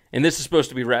today, and this is supposed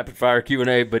to be rapid fire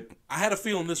Q&A, but I had a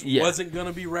feeling this wasn't going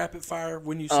to be rapid fire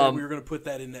when you said we were going to put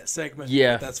that in that segment.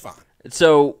 Yeah. But that's fine.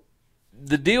 So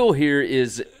the deal here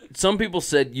is some people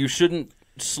said you shouldn't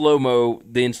slow-mo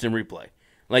the instant replay.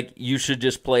 Like, you should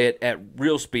just play it at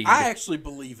real speed. I actually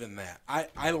believe in that.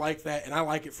 I like that, and I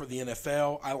like it for the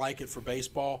NFL. I like it for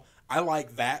baseball. I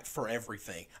like that for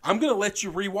everything. I'm going to let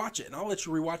you rewatch it, and I'll let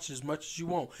you rewatch it as much as you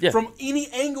want. Yeah. From any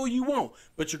angle you want,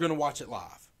 but you're going to watch it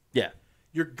live. Yeah.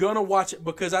 You're going to watch it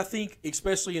because I think,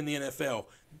 especially in the NFL,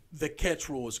 the catch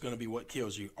rule is going to be what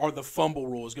kills you, or the fumble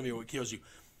rule is going to be what kills you.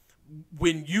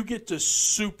 When you get to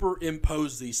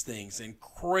superimpose these things and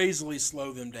crazily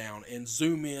slow them down and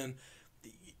zoom in,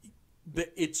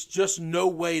 it's just no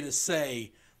way to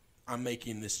say, I'm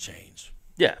making this change.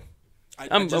 Yeah. I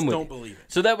just don't believe it.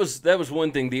 So that was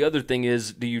one thing. The other thing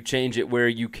is, do you change it where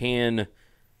you can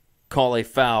call a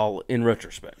foul in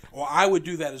retrospect? Well, I would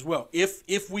do that as well.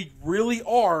 If we really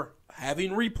are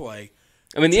having replay.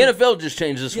 I mean, the NFL just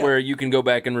changed this where you can go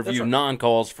back and review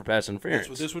non-calls for pass interference. That's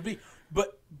what this would be.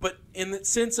 But in the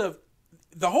sense of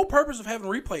the whole purpose of having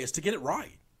replay is to get it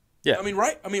right. Yeah. I mean,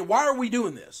 right? I mean, why are we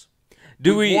doing this?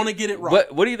 Do we want to get it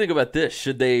right? What do you think about this?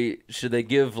 Should they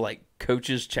give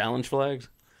coaches challenge flags?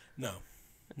 No.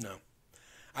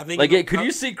 I think. Like, could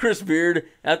you see Chris Beard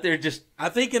out there just? I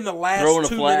think in the last throwing a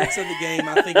 2 flag? minutes of the game,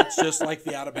 I think it's just like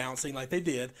the out of bounds thing, like they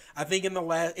did. I think in the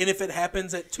last, and if it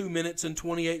happens at 2 minutes and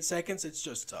 28 seconds, it's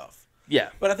just tough. Yeah.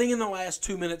 But I think in the last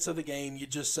 2 minutes of the game, you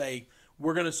just say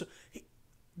we're gonna.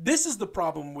 This is the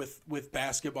problem with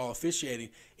basketball officiating.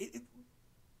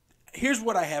 Here's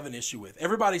what I have an issue with.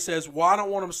 Everybody says, well, I don't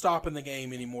want them stopping the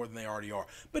game any more than they already are.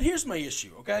 But here's my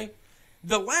issue, okay?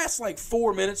 The last,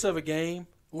 4 minutes of a game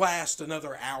last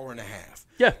another hour and a half.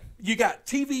 Yeah. You got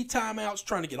TV timeouts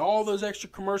trying to get all those extra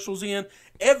commercials in.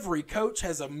 Every coach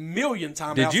has a million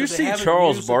timeouts. Did you that they see haven't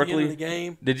Charles used at the end of Barkley? the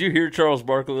game. Did you hear Charles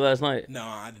Barkley last night? No,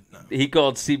 I didn't know. He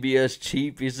called CBS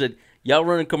cheap. He said, y'all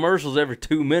running commercials every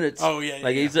 2 minutes. Oh, yeah.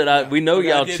 He said, we know Okay,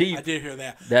 y'all cheap. I did hear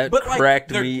that. That but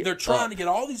cracked me They're trying up. to get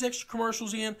all these extra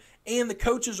commercials in, and the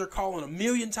coaches are calling a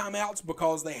million timeouts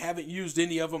because they haven't used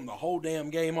any of them the whole damn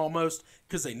game almost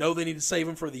because they know they need to save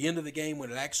them for the end of the game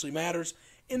when it actually matters.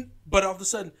 But all of a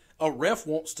sudden, a ref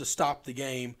wants to stop the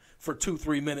game for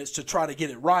 2-3 minutes to try to get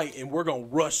it right, and we're going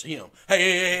to rush him.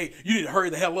 Hey, you need to hurry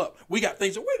the hell up. We got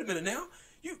things. Wait a minute now.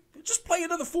 You just play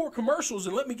another 4 commercials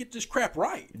and let me get this crap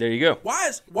right. There you go.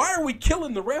 Why are we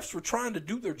killing the refs for trying to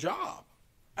do their job?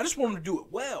 I just want them to do it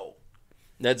well.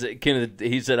 That's it. Kenneth,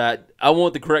 he said, I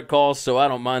want the correct calls, so I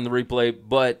don't mind the replay,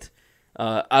 but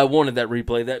I wanted that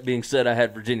replay. That being said, I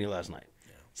had Virginia last night.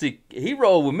 Yeah. See, he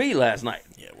rolled with me last night.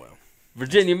 Yeah, well.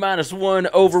 Virginia -1,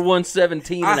 over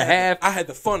 117 and a half. I had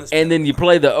the funnest. And then you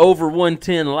play the over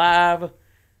 110 live,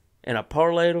 and I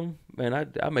parlayed them. Man,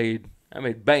 I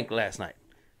made bank last night.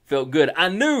 Felt good. I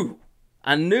knew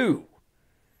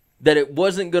that it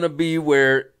wasn't going to be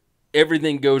where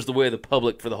everything goes the way of the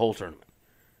public for the whole tournament.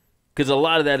 Because a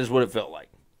lot of that is what it felt like.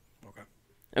 Okay.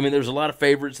 I mean, there's a lot of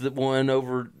favorites that won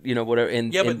over, whatever.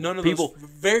 And, yeah, but and none of people, those,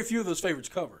 very few of those favorites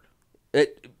covered.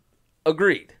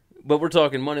 Agreed. But we're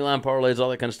talking money line parlays, all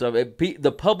that kind of stuff.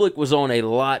 The public was on a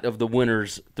lot of the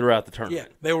winners throughout the tournament.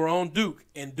 Yeah, they were on Duke,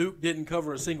 and Duke didn't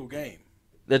cover a single game.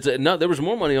 No, there was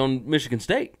more money on Michigan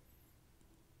State,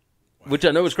 which I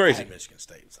know is crazy. I had Michigan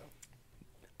State, so.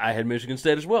 I had Michigan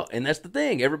State as well, and that's the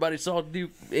thing. Everybody saw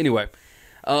Duke. Anyway,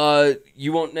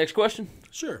 you want next question?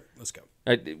 Sure, let's go.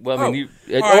 I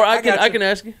can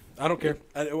ask you. I don't care.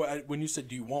 When you said,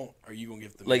 "Do you want?" Are you gonna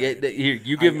give them? Here,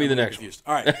 you give me the next one.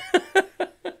 All right.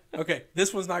 Okay,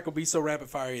 this one's not gonna be so rapid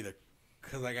fire either,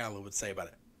 because I got a little bit to say about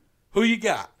it. Who you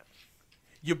got?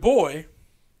 Your boy,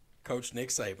 Coach Nick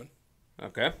Saban.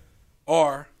 Okay.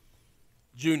 Or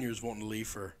juniors wanting to leave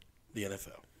for the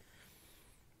NFL.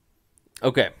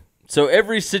 Okay, so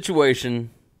every situation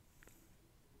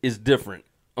is different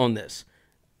on this.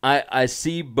 I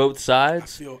see both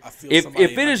sides. I feel if somebody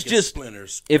it is just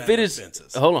splinters, if it is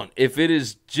fences. Hold on, if it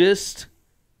is just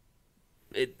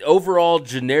overall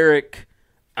generic,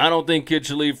 I don't think kids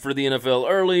should leave for the NFL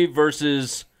early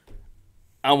versus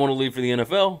I want to leave for the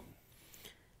NFL.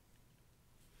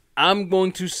 I'm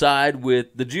going to side with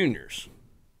the juniors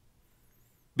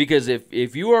because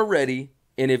if you are ready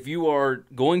and if you are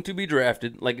going to be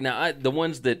drafted, like now the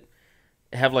ones that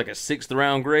have like a 6th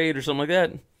round grade or something like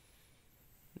that.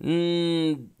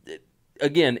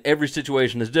 Again, every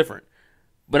situation is different.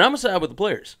 But I'm going to side with the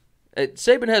players.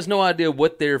 Saban has no idea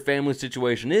what their family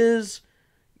situation is,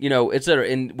 et cetera.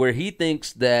 And where he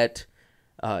thinks that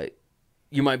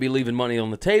you might be leaving money on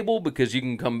the table because you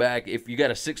can come back. If you got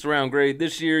a 6th round grade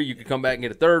this year, you could come back and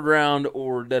get a 3rd round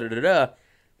or da-da-da-da.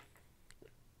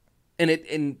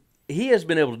 And he has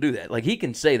been able to do that. Like, he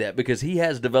can say that because he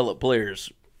has developed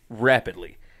players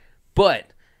rapidly. But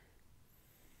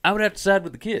I would have to side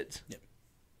with the kids. Yeah.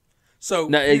 So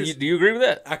now, do you agree with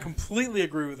that? I completely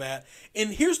agree with that. And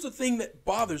here's the thing that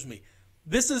bothers me.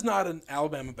 This is not an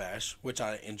Alabama bash, which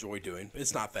I enjoy doing.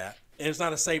 It's not that. And it's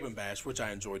not a Saban bash, which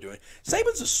I enjoy doing.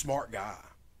 Saban's a smart guy.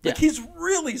 Like, he's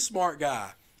really smart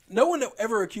guy. No one will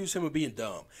ever accuse him of being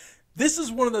dumb. This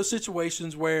is one of those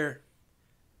situations where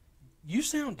you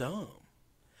sound dumb.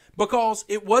 Because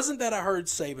it wasn't that I heard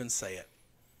Saban say it.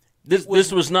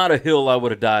 This was not a hill I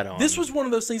would have died on. This was one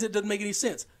of those things that doesn't make any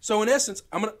sense. So in essence,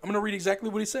 I'm gonna read exactly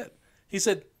what he said. He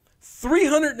said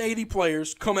 380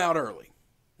 players come out early,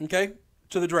 okay,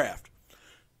 to the draft.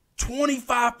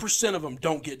 25% of them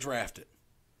don't get drafted.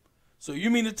 So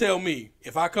you mean to tell me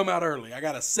if I come out early, I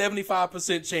got a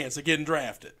 75% chance of getting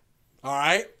drafted? All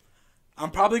right,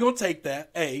 I'm probably gonna take that.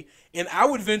 And I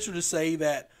would venture to say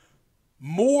that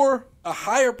a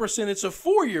higher percentage of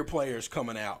 4-year players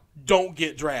coming out don't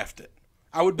get drafted.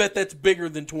 I would bet that's bigger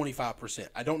than 25%.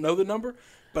 I don't know the number,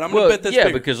 but I'm going to bet that's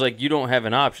bigger. Because you don't have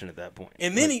an option at that point.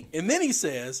 And then he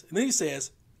says,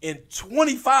 and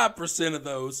 25% of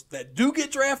those that do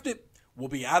get drafted will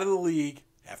be out of the league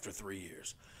after 3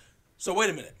 years. So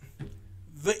wait a minute.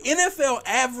 The NFL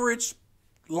average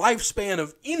lifespan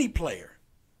of any player,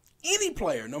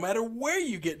 no matter where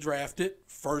you get drafted,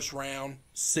 first round,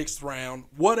 sixth round,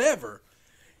 whatever,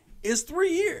 is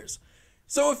 3 years.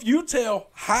 So if you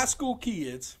tell high school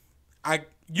kids,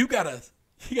 you got a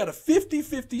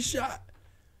 50-50 shot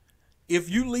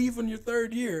if you leave in your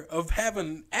third year of having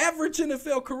an average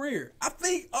NFL career, I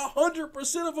think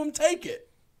 100% of them take it.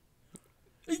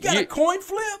 You got a coin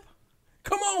flip?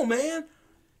 Come on, man.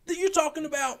 You're talking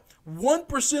about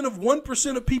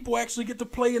 1% of people actually get to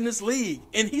play in this league.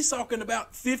 And he's talking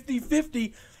about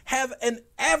 50-50 have an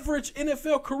average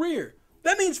NFL career.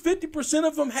 That means 50%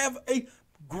 of them have a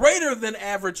greater than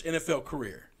average NFL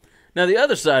career. Now, the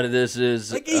other side of this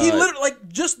is... Like, he literally,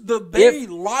 just the very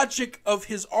logic of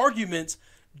his arguments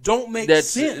don't make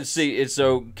sense. See,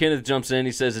 so Kenneth jumps in.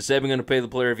 He says, is Saban going to pay the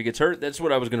player if he gets hurt? That's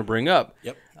what I was going to bring up.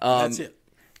 Yep, that's it.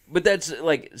 But that's,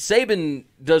 like, Saban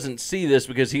doesn't see this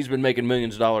because he's been making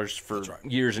millions of dollars for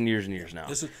years and years and years now.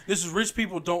 This is rich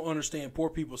people don't understand poor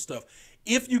people stuff.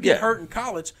 If you get hurt in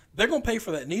college, they're going to pay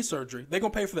for that knee surgery. They're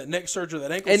going to pay for that neck surgery,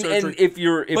 that ankle surgery. And if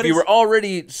you were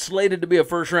already slated to be a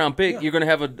first-round pick, you're going to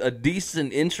have a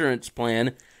decent insurance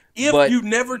plan. If you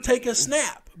never take a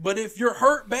snap. But if you're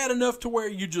hurt bad enough to where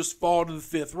you just fall to the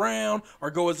fifth round or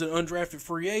go as an undrafted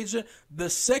free agent, the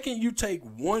second you take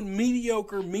one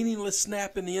mediocre, meaningless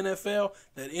snap in the NFL,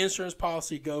 that insurance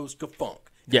policy goes gafunk.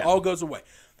 It all goes away.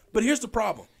 But here's the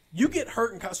problem. You get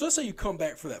hurt in college. So let's say you come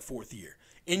back for that fourth year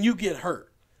and you get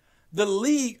hurt. The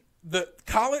league, the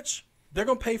college, they're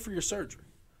going to pay for your surgery.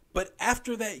 But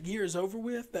after that year is over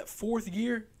with, that fourth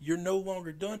year, you're no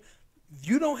longer done.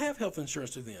 You don't have health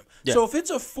insurance to them. Yeah. So if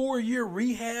it's a 4-year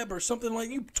rehab or something like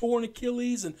you tore an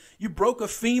Achilles and you broke a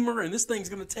femur and this thing's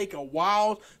going to take a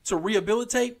while to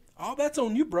rehabilitate, all that's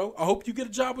on you, bro. I hope you get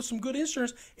a job with some good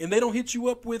insurance and they don't hit you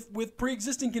up with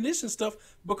pre-existing condition stuff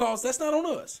because that's not on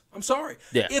us. I'm sorry.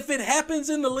 Yeah. If it happens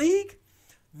in the league,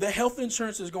 the health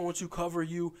insurance is going to cover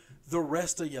you the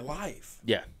rest of your life.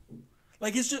 Yeah.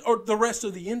 Like it's just, or the rest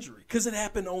of the injury because it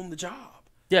happened on the job.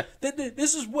 Yeah.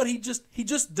 This is what he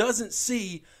just doesn't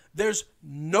see. There's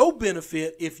no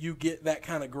benefit if you get that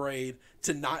kind of grade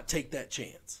to not take that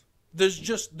chance. There's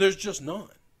just none.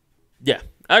 Yeah,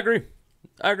 I agree.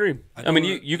 I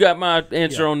mean, you got my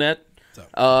answer on that.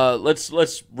 So.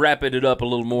 Let's wrap it up a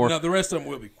little more. No, the rest of them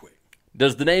will be quick.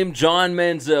 Does the name John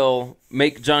Manziel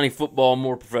make Johnny Football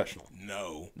more professional?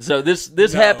 No. So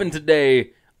this happened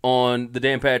today on the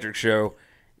Dan Patrick Show.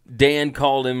 Dan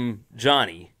called him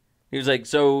Johnny. He was like,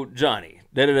 so, Johnny,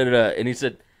 da-da-da-da-da. And he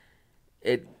said,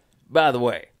 by the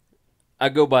way, I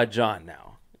go by John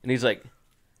now. And he's like,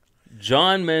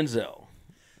 John Manziel.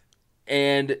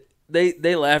 And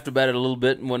they laughed about it a little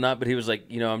bit and whatnot, but he was like,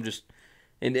 I'm just...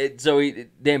 And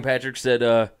Dan Patrick said,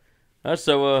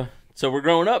 so we're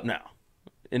growing up now.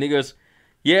 And he goes,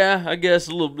 yeah, I guess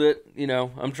a little bit,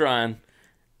 I'm trying.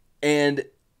 And,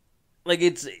 like,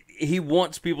 he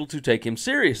wants people to take him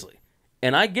seriously.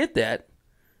 And I get that.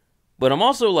 But I'm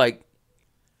also like,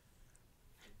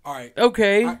 all right,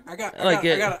 okay. I got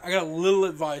a little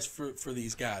advice for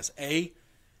these guys.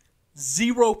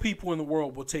 Zero people in the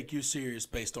world will take you serious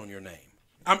based on your name.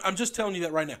 I'm just telling you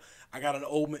that right now. I got an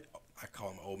old man. I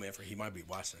call him an old man for he might be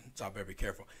watching, so I better be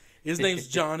careful. His name's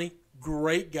Johnny.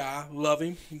 Great guy. Love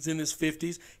him. He's in his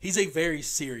 50s. He's a very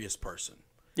serious person.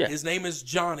 Yeah. His name is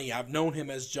Johnny. I've known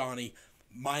him as Johnny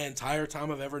my entire time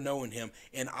I've ever known him,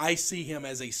 and I see him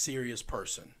as a serious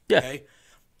person. Yeah. Okay?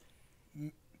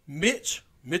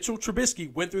 Mitchell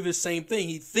Trubisky went through this same thing.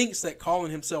 He thinks that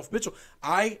calling himself Mitchell.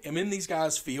 I am in these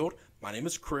guys' field. My name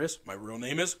is Chris. My real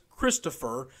name is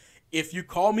Christopher. If you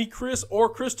call me Chris or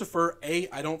Christopher,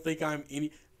 I don't think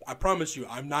I promise you,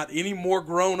 I'm not any more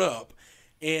grown up,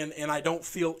 and I don't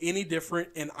feel any different,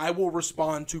 and I will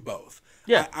respond to both.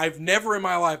 Yeah. I've never in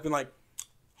my life been like,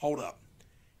 hold up.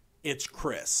 It's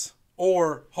Chris.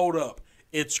 Or, hold up,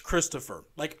 it's Christopher.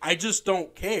 Like, I just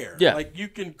don't care. Yeah. Like, you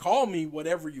can call me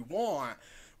whatever you want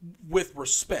with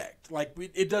respect. Like,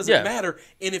 it doesn't matter.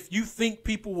 And if you think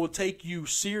people will take you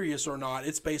serious or not,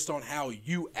 it's based on how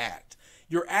you act.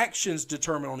 Your actions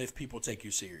determine on if people take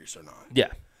you serious or not. Yeah.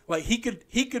 Like, he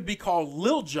could be called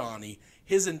Lil Johnny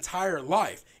his entire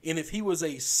life. And if he was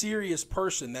a serious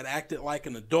person that acted like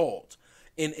an adult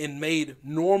and made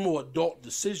normal adult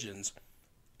decisions,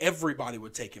 everybody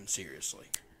would take him seriously.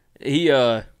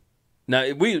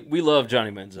 Now we love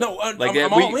Johnny Manziel. No, I'm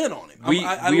all in on him. We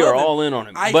are all in on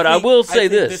him. But I will say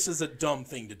this is a dumb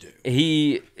thing to do.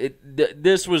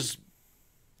 This was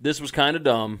kind of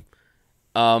dumb.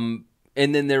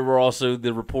 And then there were also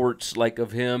the reports like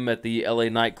of him at the LA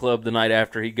nightclub the night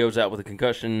after he goes out with a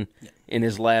concussion in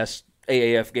his last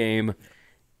AAF game,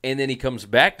 and then he comes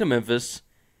back to Memphis,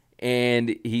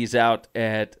 and he's out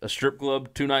at a strip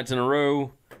club 2 nights in a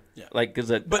row. Yeah. Like,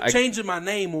 but changing my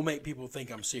name will make people think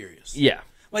I'm serious. Yeah.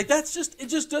 Like, it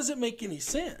just doesn't make any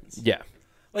sense. Yeah.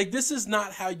 Like, this is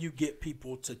not how you get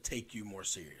people to take you more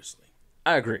seriously.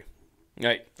 I agree. All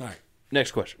right.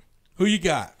 Next question. Who you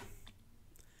got?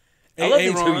 I love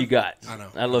these who you got. I know.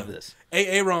 I love this.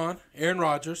 Aaron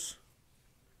Rodgers,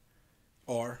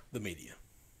 or the media?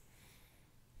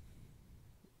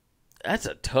 That's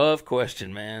a tough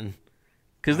question, man.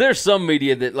 Because there's some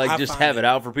media that just have it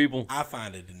out for people. I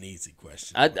find it an easy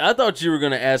question. I thought you were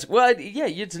going to ask. Well, yeah,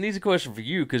 it's an easy question for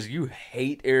you because you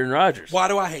hate Aaron Rodgers. Why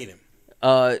do I hate him?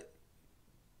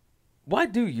 Why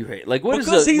do you hate? Like, what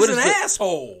because is he's an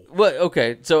asshole. What?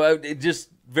 Okay, so just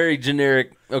very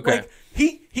generic. Okay, like,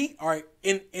 he. All right.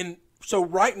 So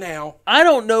right now, I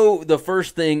don't know the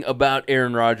first thing about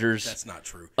Aaron Rodgers. That's not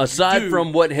true. Aside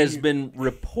from what has been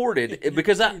reported,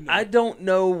 because I don't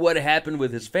know what happened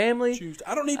with his family.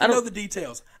 I don't need to know the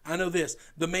details. I know this: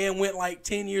 the man went like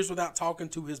 10 years without talking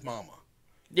to his mama.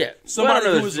 Yeah, somebody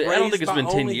who was I don't think raised it's by been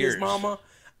 10 only years. his mama.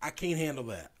 I can't handle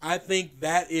that. I think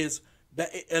that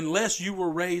unless you were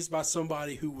raised by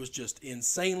somebody who was just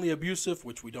insanely abusive,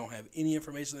 which we don't have any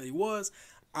information that he was.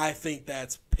 I think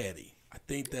that's petty. I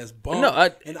think that's bum. No,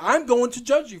 and I'm going to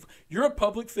judge you. You're a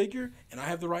public figure, and I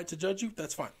have the right to judge you.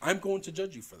 That's fine. I'm going to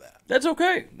judge you for that. That's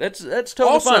okay. That's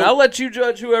totally fine. I'll let you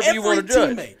judge whoever you want to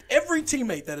judge. Every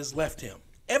teammate that has left him,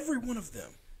 every one of them,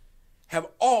 have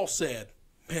all said,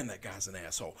 man, that guy's an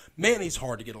asshole. Man, he's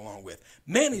hard to get along with.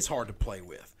 Man, he's hard to play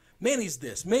with. Man, he's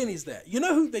this. Man, he's that. You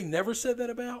know who they never said that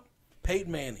about?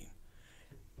 Peyton Manning,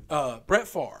 Brett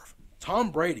Favre,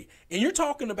 Tom Brady. And you're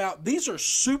talking about these are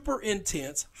super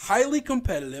intense, highly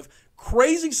competitive,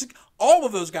 crazy. All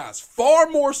of those guys far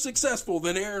more successful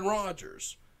than Aaron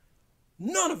Rodgers.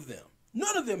 None of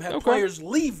them have players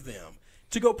leave them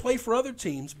to go play for other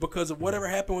teams because of whatever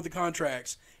happened with the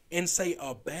contracts and say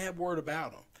a bad word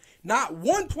about them. Not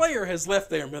one player has left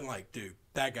there and been like, dude,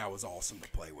 that guy was awesome to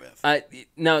play with.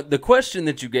 Now, the question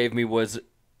that you gave me was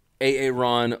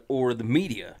Aaron or the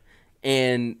media.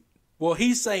 And well,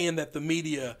 he's saying that the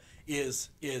media is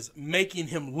making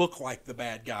him look like the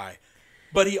bad guy.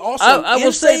 But he also, I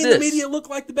will say this. The media look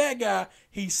like the bad guy,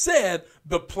 he said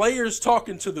the players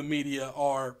talking to the media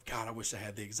are, God, I wish I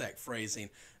had the exact phrasing.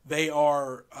 They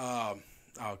are,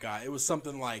 it was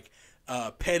something like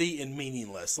petty and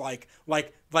meaningless. Like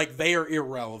they are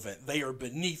irrelevant. They are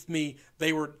beneath me.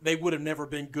 They would have never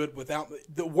been good without me.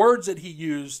 The words that he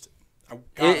used.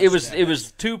 It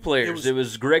was two players. It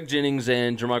was Greg Jennings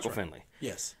and Jermichael Finley.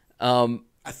 Yes.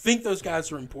 I think those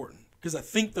guys are important because I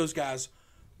think those guys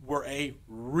were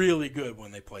really good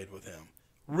when they played with him.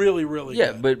 Really, really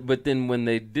good. Yeah, but then when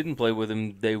they didn't play with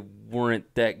him, they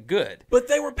weren't that good. But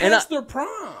they were past their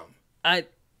prime.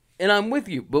 And I'm with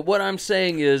you. But what I'm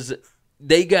saying is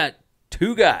they got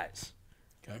two guys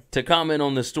to comment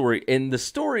on the story. And the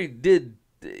story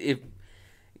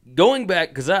going back,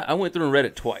 because I went through and read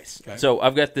it twice. Okay. So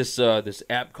I've got this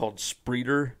app called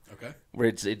Spreeder, where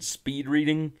it's speed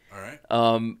reading. All right.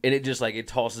 And it just it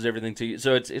tosses everything to you.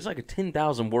 So it's like a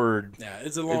 10,000 word. Yeah,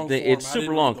 it's a long form. It's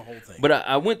super long. The whole thing. But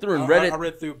I went through and read it. I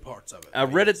read through parts of it. I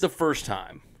read it the first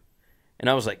time, and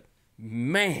I was like,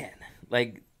 man,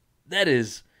 that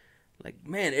is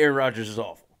man, Aaron Rodgers is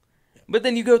awful. Yeah. But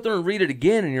then you go through and read it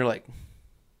again, and you're like,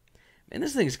 man,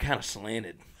 this thing's kind of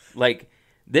slanted.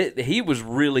 He was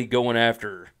really going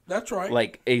after. That's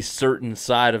right. A certain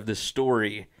side of the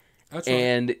story. That's right.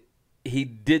 And he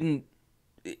didn't.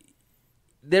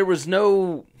 There was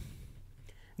no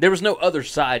other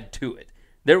side to it.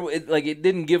 It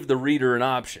didn't give the reader an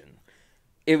option.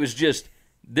 It was just,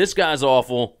 this guy's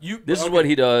awful. This is what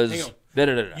he does. Hang on.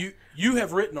 Da-da-da-da. You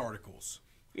have written articles.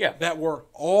 Yeah. That were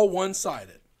all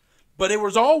one-sided. But it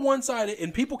was all one-sided,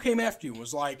 and people came after you and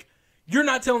was like, you're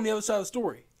not telling the other side of the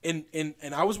story. And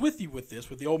I was with you with this,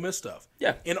 with the Ole Miss stuff.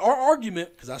 Yeah. And our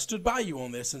argument, because I stood by you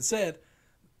on this and said,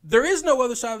 there is no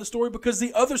other side of the story because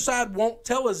the other side won't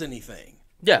tell us anything.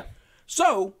 Yeah.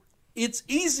 So it's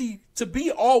easy to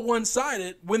be all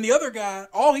one-sided when the other guy,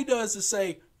 all he does is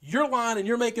say, you're lying and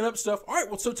you're making up stuff. All right,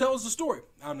 well, so tell us the story.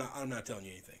 I'm not telling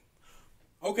you anything.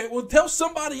 Okay, well, tell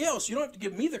somebody else. You don't have to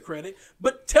give me the credit,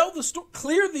 but tell the story.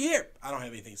 Clear the air. I don't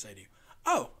have anything to say to you.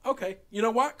 Oh, okay. You know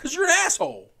why? Because you're an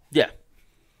asshole. Yeah.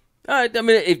 I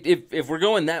mean, if we're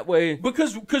going that way,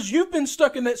 because you've been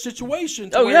stuck in that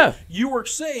situation. You were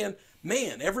saying,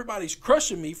 man, everybody's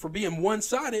crushing me for being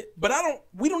one-sided, but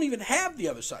we don't even have the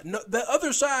other side. No, the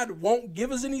other side won't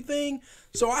give us anything,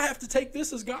 so I have to take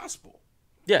this as gospel.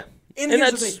 Yeah. And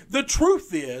here's the thing: the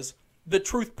truth is,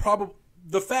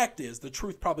 the fact is, the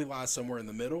truth probably lies somewhere in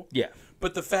the middle. Yeah.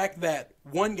 But the fact that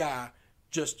one guy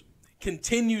just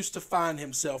continues to find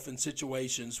himself in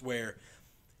situations where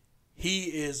he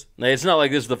is... It's not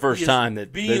like this is the first time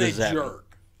that being this a happened.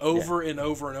 jerk over and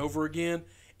over and over again.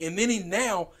 And then he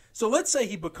now... So let's say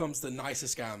he becomes the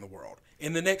nicest guy in the world.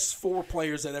 And the next 4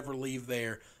 players that ever leave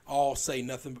there all say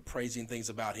nothing but praising things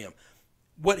about him.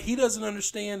 What he doesn't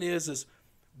understand is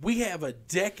we have a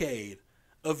decade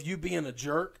of you being a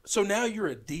jerk. So now you're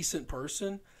a decent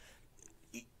person.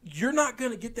 You're not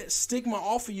going to get that stigma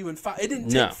off of you in 5. It didn't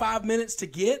take 5 minutes to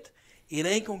get. It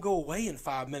ain't going to go away in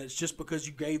 5 minutes just because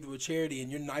you gave to a charity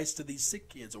and you're nice to these sick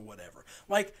kids or whatever.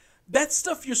 Like, that's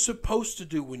stuff you're supposed to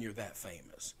do when you're that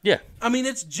famous. Yeah. I mean,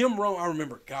 it's Jim Rome. I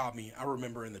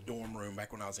remember in the dorm room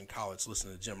back when I was in college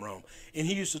listening to Jim Rome. And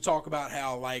he used to talk about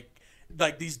how, like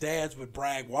these dads would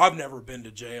brag, well, I've never been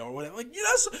to jail or whatever. Like, you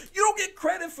don't get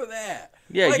credit for that.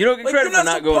 Yeah, like, you don't get credit for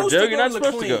not going to jail. You're not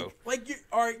supposed to go. Like,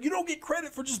 you don't get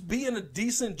credit for just being a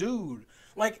decent dude.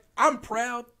 Like, I'm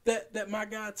proud that my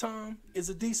guy Tom is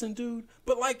a decent dude,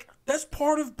 but, like, that's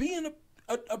part of being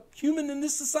a human in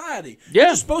this society. Yeah.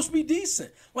 You're supposed to be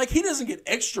decent. Like, he doesn't get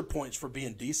extra points for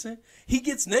being decent. He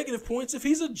gets negative points if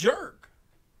he's a jerk.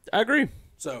 I agree.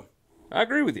 So, I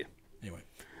agree with you.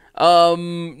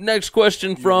 anyway. Next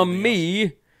question from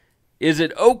me. Is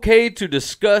it okay to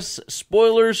discuss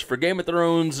spoilers for Game of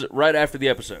Thrones right after the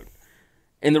episode?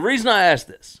 And the reason I ask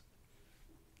this,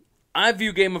 I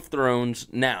view Game of Thrones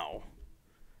now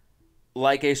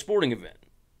like a sporting event.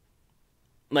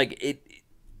 Like,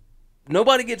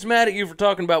 nobody gets mad at you for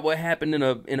talking about what happened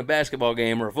in a basketball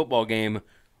game or a football game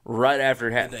right after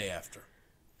it happened. The day after.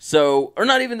 So, or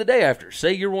not even the day after.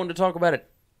 Say you're wanting to talk about it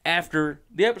after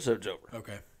the episode's over.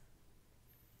 Okay.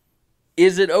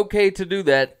 Is it okay to do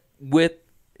that with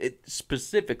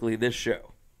specifically this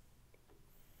show?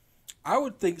 I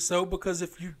would think so, because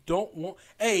if you don't want...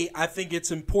 I think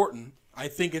it's important.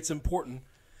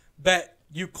 That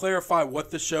you clarify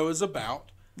what the show is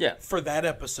about for that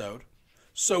episode.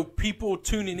 So people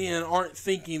tuning in aren't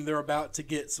thinking they're about to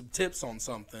get some tips on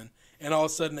something, and all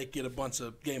of a sudden they get a bunch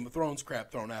of Game of Thrones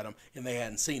crap thrown at them, and they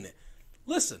hadn't seen it.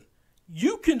 Listen,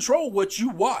 you control what you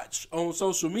watch on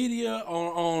social media,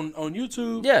 on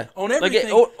YouTube, on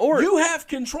everything. Or you have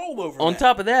control over on that.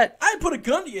 top of that, I put a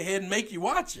gun to your head and make you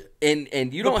watch it.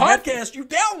 And you don't the have podcast, you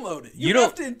download it. You don't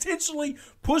have to intentionally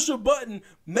push a button,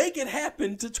 make it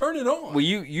happen to turn it on. Well,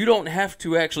 you don't have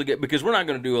to actually get, because we're not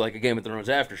going to do like a Game of Thrones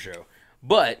after show.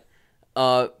 But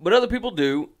other people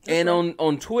do. That's and right.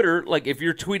 on Twitter, like if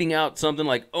you're tweeting out something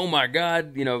like, oh my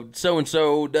God, so and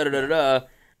so,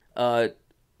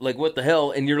 like what the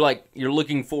hell, and you're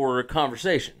looking for a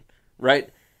conversation, right?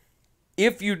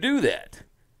 If you do that,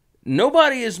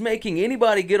 nobody is making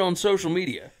anybody get on social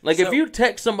media. Like if you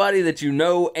text somebody that you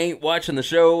know ain't watching the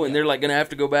show and they're like gonna have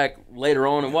to go back later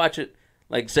on and watch it,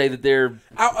 like say that they're...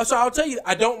 So I'll tell you,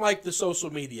 I don't like the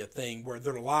social media thing where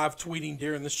they're live tweeting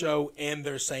during the show and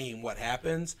they're saying what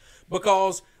happens.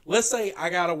 Because let's say I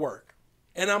gotta work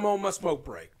and I'm on my smoke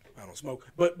break. I don't smoke,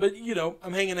 but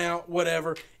I'm hanging out,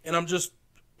 whatever, and I'm just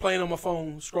playing on my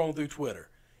phone, scrolling through Twitter,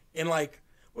 and I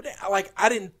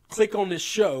didn't click on this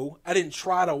show, I didn't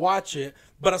try to watch it,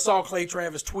 but I saw Clay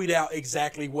Travis tweet out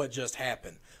exactly what just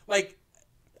happened. Like,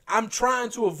 I'm trying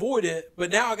to avoid it,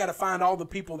 but now I got to find all the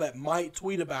people that might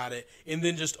tweet about it and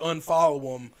then just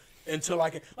unfollow them until I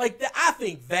can. I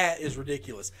think that is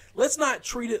ridiculous. Let's not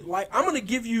treat it like, I'm going to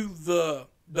give you the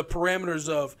parameters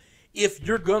of, if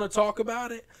you're going to talk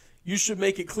about it, you should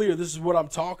make it clear this is what I'm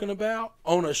talking about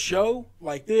on a show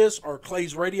like this or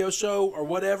Clay's radio show or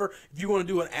whatever. If you want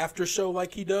to do an after show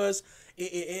like he does,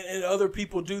 and other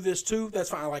people do this too, that's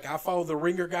fine. Like I follow the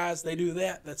Ringer guys, they do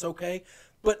that. That's okay.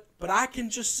 But I can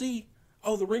just see,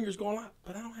 the Ringer's going on,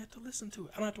 but I don't have to listen to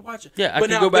it. I don't have to watch it. Yeah, I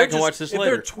can go back and watch this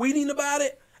later. If they're tweeting about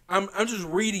it, I'm just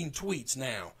reading tweets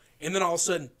now. And then all of a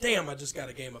sudden, damn, I just got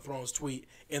a Game of Thrones tweet,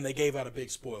 and they gave out a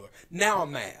big spoiler. Now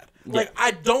I'm mad. Yeah. Like,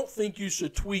 I don't think you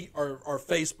should tweet or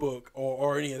Facebook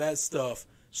or any of that stuff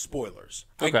spoilers.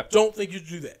 Okay. I don't think you should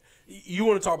do that. You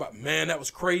want to talk about, man, that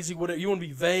was crazy, whatever. You want to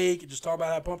be vague and just talk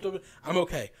about how pumped up it. I'm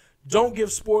okay. Don't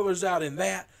give spoilers out in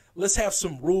that. Let's have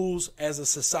some rules as a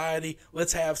society.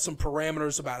 Let's have some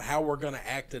parameters about how we're going to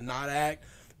act and not act.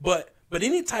 But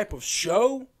any type of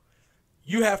show,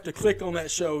 you have to click on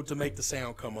that show to make the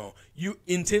sound come on. You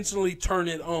intentionally turn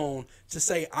it on to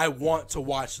say, I want to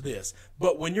watch this.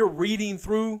 But when you're reading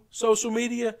through social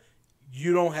media,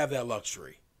 you don't have that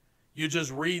luxury. You're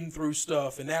just reading through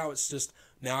stuff, and now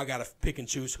I got to pick and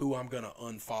choose who I'm going to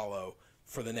unfollow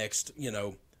for the next,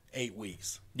 8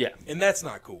 weeks. Yeah. And that's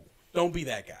not cool. Don't be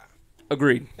that guy.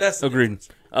 Agreed. That's the agreed.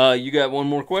 difference. You got one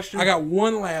more question? I got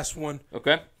one last one.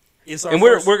 Okay. It's our And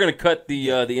first, we're going to cut the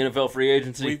NFL free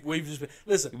agency we've just been,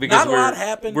 listen. because Not a lot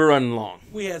happened. We're running long.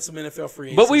 We had some NFL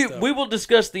free But agency stuff. we will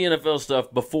discuss the NFL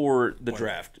stuff before the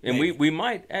draft, and we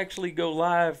might actually go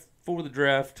live for the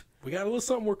draft. We got a little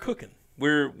something we're cooking.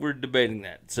 We're debating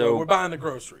that. So we're buying the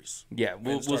groceries. yeah,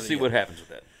 we'll see what happens with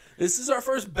that. This is our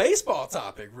first baseball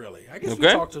topic, really. I guess we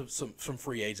Okay. talked to some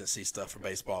free agency stuff for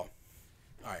baseball.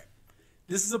 All right.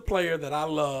 This is a player that I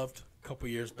loved a couple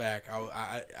years back.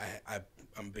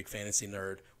 I'm a big fantasy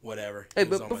nerd, whatever. Hey, He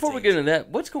was but on my before we team. get into that,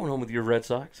 what's going on with your Red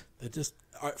Sox?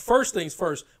 All right, first things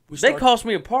first. They cost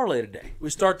me a parlay today. We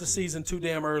start the season too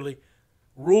damn early.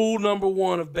 Rule number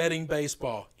 1 of betting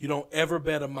baseball: you don't ever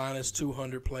bet a minus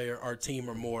 200 player or team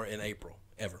or more in April,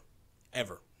 ever.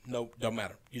 Nope, don't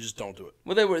matter. You just don't do it.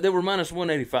 Well, they were minus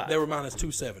 185. They were minus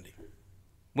 270.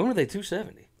 When were they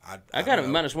 270? I got don't them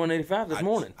know. minus 185 this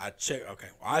morning. I check. Okay,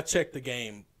 well, I checked the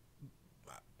game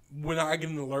when I get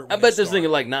an alert. I bet this thing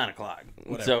at like 9 o'clock.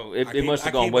 Whatever. So it must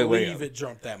have gone way I up. can't believe it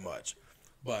jumped that much.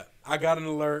 But I got an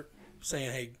alert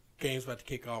saying, "Hey, game's about to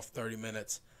kick off. 30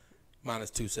 minutes, minus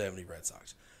 270 Red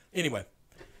Sox." Anyway,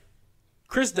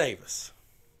 Chris Davis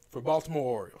for Baltimore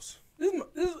Orioles.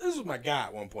 This was my guy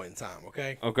at one point in time.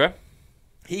 Okay, Okay.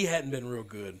 he hadn't been real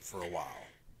good for a while.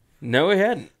 No, he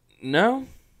hadn't. No.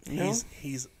 He's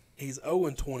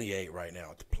 0-28 right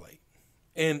now at the plate,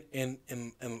 and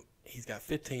he's got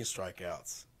 15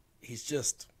 strikeouts. He's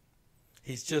just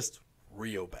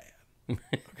real bad.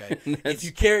 Okay, if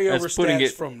you carry over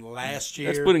stats from last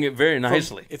year, That's putting it very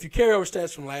nicely. if you carry over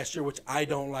stats from last year, which I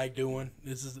don't like doing,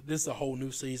 this is a whole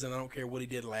new season. I don't care what he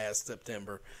did last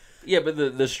September. Yeah, but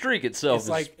the streak itself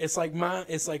It's like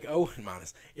 0 and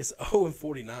minus. It's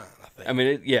 0-49. I think. I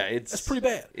mean, it's that's pretty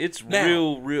bad. It's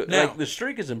Now- real. now- Like the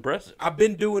streak is impressive. I've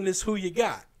been doing this who you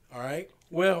got, all right?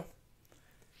 Well,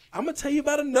 I'm going to tell you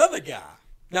about another guy.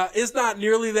 Now, it's not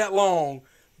nearly that long,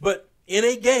 but in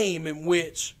a game in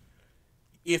which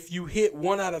if you hit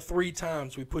 1 out of 3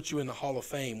 times, we put you in the Hall of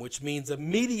Fame, which means a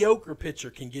mediocre pitcher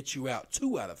can get you out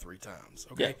 2 out of 3 times,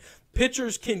 okay? Yeah.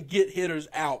 Pitchers can get hitters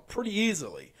out pretty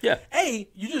easily. Yeah. Hey,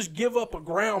 you just give up a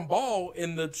ground ball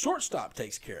and the shortstop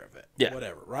takes care of it. Yeah.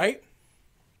 Whatever, right?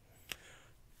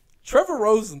 Trevor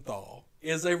Rosenthal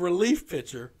is a relief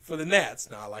pitcher for the Nats.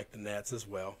 Now, I like the Nats as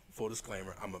well. Full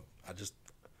disclaimer,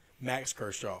 Max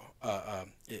Scherzer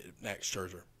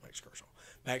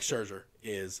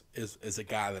is a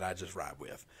guy that I just ride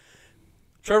with.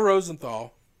 Trevor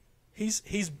Rosenthal,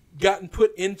 he's gotten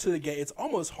put into the game. It's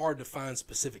almost hard to find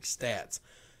specific stats.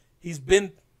 He's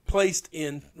been placed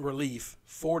in relief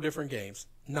 4 different games.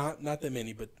 Not that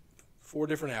many, but 4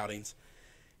 different outings.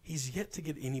 He's yet to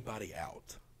get anybody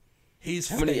out.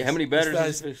 How many batters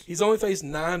has he faced? He's only faced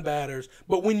 9 batters.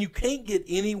 But when you can't get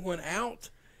anyone out,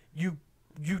 you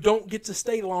don't get to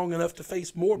stay long enough to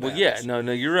face more batters. Well, yeah,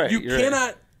 no, you're right.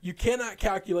 You cannot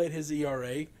calculate his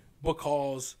ERA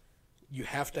because you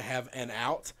have to have an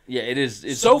out. Yeah,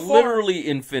 it's So far, literally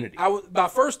infinity. My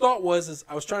first thought was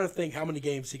I was trying to think how many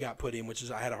games he got put in, which is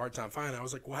I had a hard time finding. I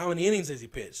was like, well, how many innings has he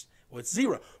pitched? Well, it's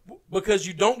 0 because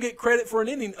you don't get credit for an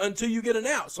inning until you get an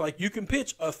out. So like you can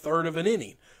pitch a third of an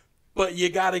inning, but you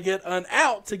got to get an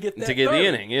out to get that to get third. the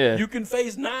inning. Yeah, you can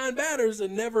face 9 batters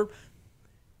and never.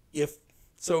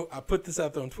 So I put this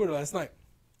out there on Twitter last night.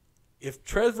 If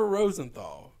Trevor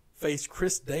Rosenthal faced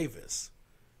Chris Davis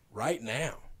right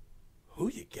now, who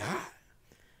you got?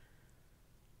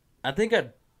 I think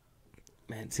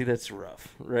see, that's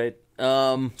rough, right?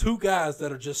 2 guys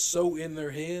that are just so in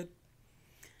their head.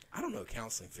 I don't know if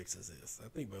counseling fixes this. I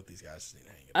think both these guys just need to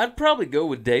hang it. I'd probably go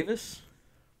with Davis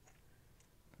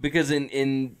because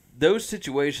in those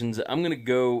situations, I'm going to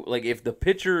go like if the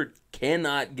pitcher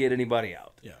cannot get anybody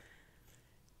out. Yeah.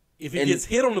 If he gets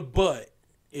hit on the butt,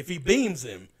 if he beams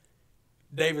him,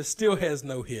 Davis still has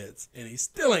no hits, and he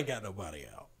still ain't got nobody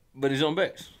out. But he's on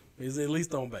base. He's at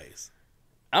least on base.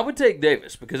 I would take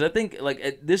Davis because I think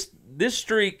like this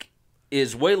streak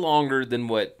is way longer than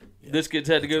what this kid's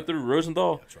had to go through.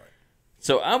 Rosenthal. That's right.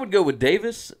 So I would go with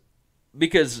Davis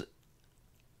because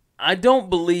I don't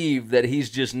believe that he's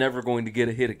just never going to get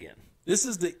a hit again. This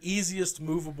is the easiest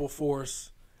movable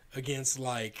force against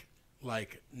like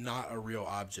not a real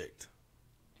object.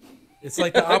 It's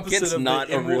like the opposite It's of not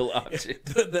the a real object.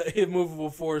 The immovable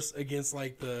force against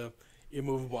like the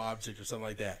immovable object or something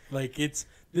like that. Like this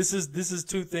is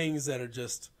 2 things that are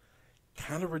just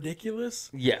kind of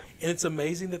ridiculous. Yeah. And it's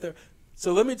amazing that they're.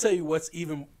 So let me tell you what's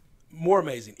even more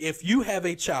amazing. If you have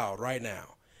a child right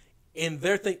now, and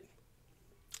they're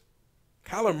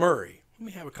Kyler Murray. Let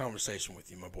me have a conversation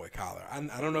with you, my boy Kyler.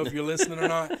 I don't know if you're listening or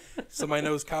not. Somebody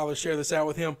knows Kyler. Share this out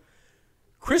with him.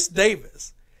 Chris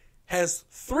Davis has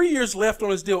 3 years left on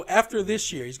his deal. After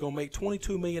this year, he's going to make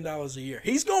 $22 million a year.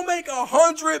 He's going to make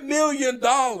 $100 million.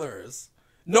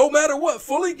 No matter what,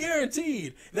 fully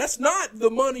guaranteed. That's not the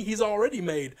money he's already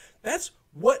made. That's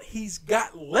what he's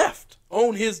got left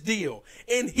on his deal.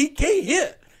 And he can't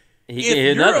hit. He can't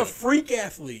hit nothing. If you're a freak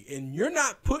athlete and you're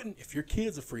not putting, if your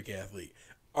kid's a freak athlete,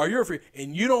 or you're a freak,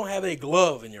 and you don't have a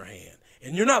glove in your hand,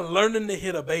 and you're not learning to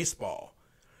hit a baseball,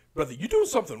 brother, you're doing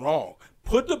something wrong.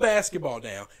 Put the basketball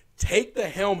down. Take the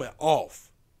helmet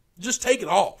off. Just take it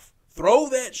off. Throw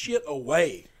that shit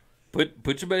away.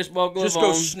 Put your baseball glove on. Just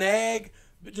go snag.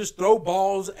 Just throw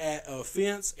balls at a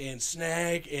fence and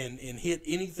snag and hit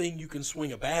anything you can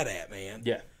swing a bat at, man.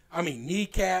 Yeah. I mean,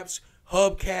 kneecaps,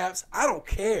 hubcaps, I don't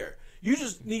care. You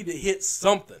just need to hit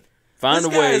something. Find a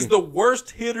way. This guy is the worst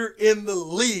hitter in the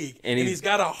league, and he's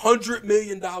got $100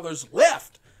 million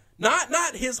left.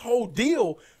 Not his whole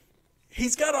deal.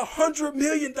 He's got $100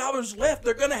 million left.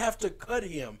 They're going to have to cut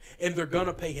him, and they're going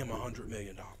to pay him $100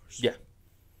 million. Yeah.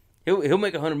 He'll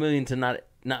make $100 million to not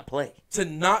play. To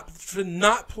not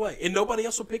play, and nobody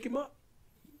else will pick him up.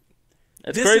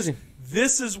 That's crazy.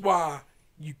 This is why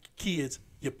you kids,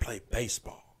 you play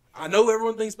baseball. I know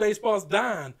everyone thinks baseball's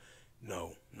dying.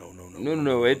 No.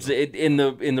 It's in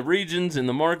the regions, in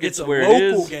the markets it's where it is.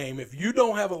 It's a local game. If you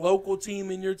don't have a local team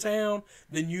in your town,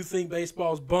 then you think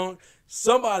baseball's bunk.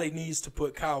 Somebody needs to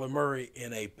put Kyler Murray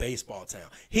in a baseball town.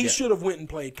 He should have went and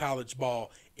played college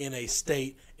ball in a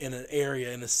state, in an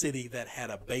area, in a city that had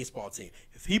a baseball team.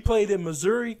 If he played in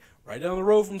Missouri, right down the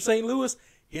road from St. Louis,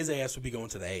 his ass would be going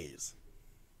to the A's.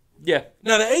 Yeah.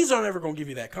 Now, the A's aren't ever going to give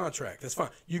you that contract. That's fine.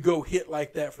 You go hit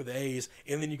like that for the A's,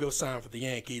 and then you go sign for the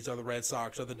Yankees or the Red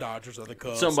Sox or the Dodgers or the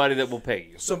Cubs. Somebody that will pay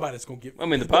you. Somebody that's going to give I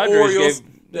mean, the Padres Orioles,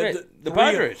 gave the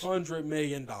Padres $100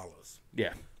 million.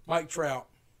 Yeah. Mike Trout,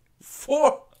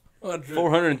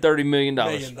 $430 million.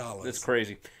 That's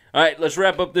crazy. All right, let's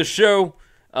wrap up this show.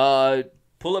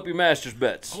 Pull up your Masters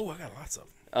bets. Oh, I got lots of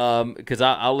them. Because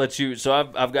I'll let you. So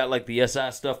I've got like the SI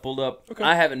stuff pulled up. Okay.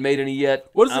 I haven't made any yet.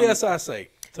 What does the SI say?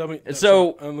 Tell me.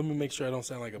 So let me make sure I don't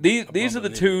sound like a. These are the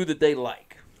two that they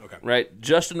like. Okay. Right.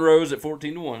 Justin Rose at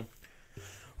 14-1.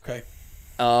 Okay.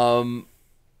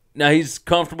 Now he's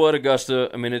comfortable at Augusta.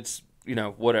 I mean, it's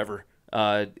whatever.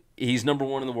 He's number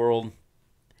one in the world.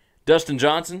 Dustin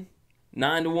Johnson,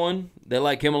 9-1. They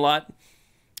like him a lot.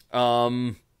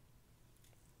 I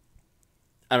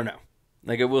don't know.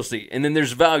 Like, we'll see. And then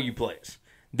there's value plays.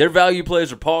 Their value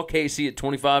plays are Paul Casey at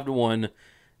 25-1,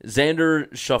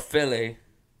 Xander Schauffele.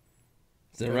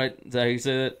 Is that right? Is that how you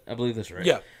say that? I believe that's right.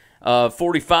 Yeah.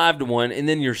 45-1, and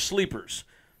then your sleepers: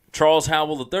 Charles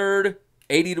Howell III,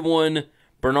 80-1,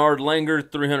 Bernard Langer,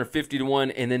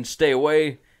 350-1, and then stay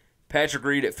away. Patrick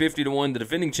Reed at 50-1, the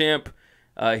defending champ.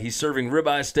 He's serving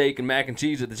ribeye steak and mac and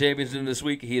cheese at the championship this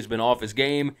week. He has been off his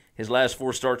game. His last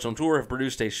 4 starts on tour have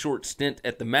produced a short stint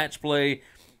at the match play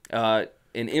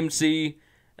in MC,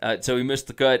 so he missed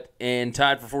the cut and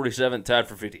tied for 47th, tied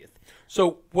for 50th.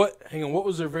 So what? Hang on. What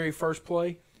was their very first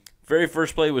play? Very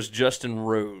first play was Justin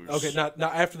Rose. Okay, not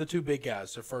after the two big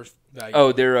guys. Their first value.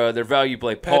 Oh, their value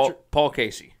play, Paul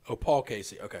Casey. Oh, Paul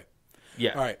Casey. Okay.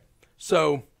 Yeah. All right.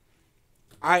 So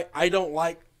I don't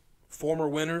like former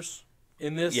winners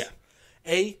in this. Yeah.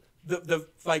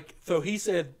 So he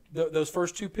said those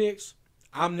first 2 picks,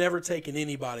 I'm never taking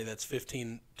anybody that's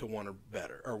 15-1 or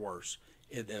better or worse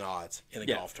in odds in a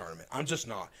golf tournament. I'm just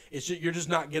not. You're just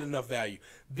not getting enough value.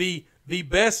 The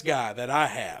best guy that I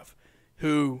have,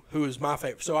 who is my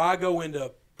favorite. So I go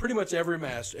into pretty much every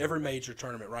major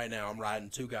tournament right now. I'm riding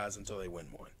 2 guys until they win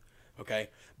one. Okay,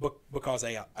 because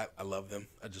I love them.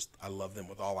 I love them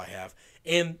with all I have,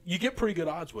 and you get pretty good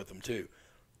odds with them too.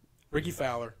 Ricky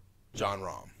Fowler, John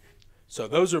Rahm. So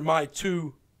those are my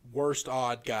 2 worst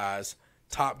odd guys,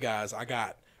 top guys. I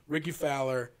got Ricky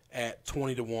Fowler at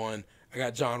 20-1. I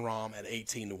got John Rahm at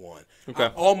 18-1. Okay. I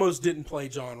almost didn't play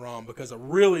John Rahm because I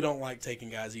really don't like taking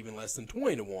guys even less than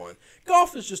 20-1.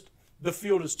 Golf is just, the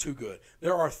field is too good.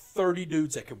 There are 30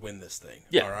 dudes that could win this thing.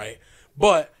 Yeah. All right.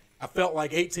 But I felt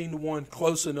like 18-1,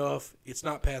 close enough. It's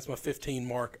not past my 15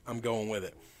 mark. I'm going with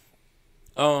it.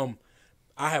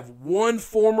 I have one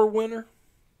former winner,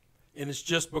 and it's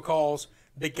just because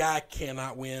the guy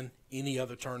cannot win any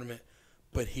other tournament,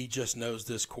 but he just knows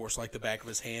this course like the back of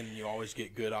his hand, and you always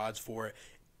get good odds for it.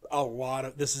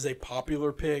 This is a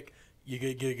popular pick. You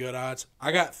get good odds.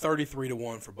 I got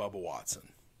 33-1 for Bubba Watson.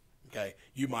 Okay,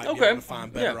 you might be able to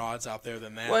find better odds out there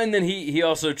than that. Well, and then he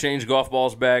also changed golf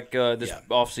balls back this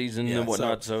off season and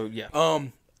whatnot. So yeah.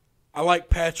 I like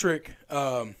Patrick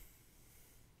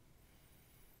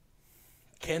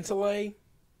Canate.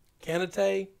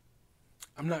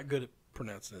 I'm not good at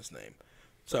pronouncing his name,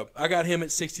 So I got him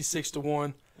at 66 to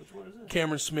 1. Which one is that?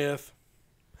 Cameron Smith.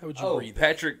 How would you read that?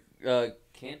 Patrick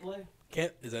Cantlay?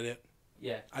 Is that it?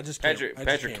 Yeah. I just Patrick can't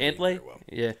read Cantlay? very well.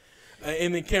 Yeah.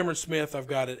 And then Cameron Smith, I've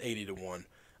got at 80 to 1.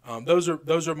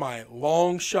 Those are my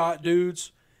long shot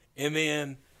dudes. And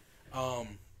then our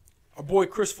boy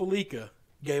Chris Felica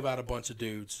gave out a bunch of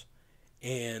dudes.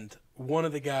 And one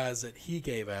of the guys that he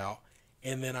gave out,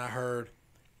 and then I heard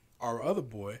our other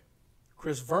boy,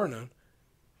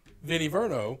 Vinny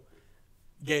Verno,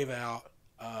 gave out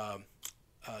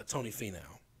Tony Finau.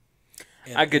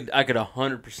 And, I could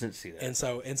 100% see that. And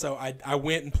so I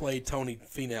went and played Tony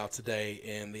Finau today,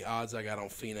 and the odds I got on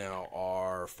Finau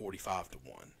are 45 to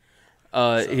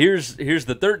 1. Here's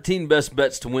the 13 best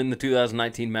bets to win the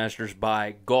 2019 Masters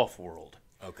by Golf World.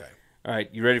 Okay. All right,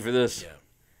 you ready for this?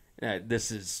 Yeah.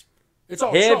 This is It's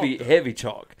all heavy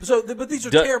chalk. So, but these are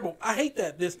terrible. I hate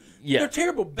that. They're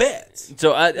terrible bets.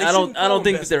 So I shouldn't call don't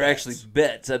think them that they're best actually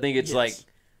bets. bets. I think it's like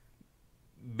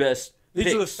best. These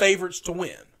picks. are the favorites to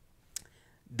win.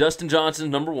 Dustin Johnson's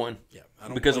number one. Yeah, I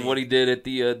don't because of blame what you. he did at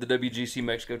the WGC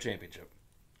Mexico Championship.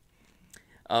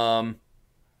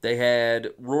 They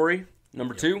had Rory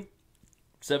number 2,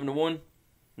 7 to 1.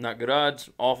 Not good odds.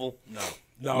 Awful.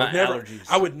 No, My never. allergies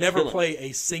I would never kill 'em. play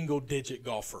a single-digit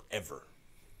golfer ever.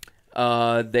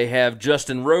 They have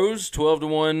Justin Rose 12 to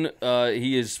 1.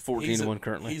 He is 14 to 1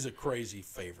 currently. He's a crazy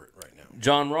favorite right now.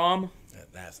 John Rahm.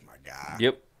 That's my guy.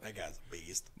 Yep. That guy's a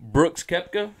beast. Brooks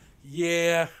Koepka.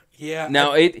 Yeah.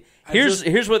 Now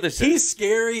here's what they say. He's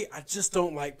scary. I just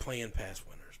don't like playing past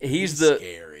winners. He's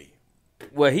scary.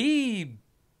 Well, he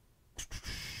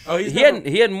hadn't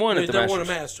hadn't won at He's the never Masters. won a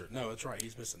Master. No, that's right.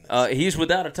 He's missing that. He's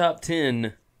without a top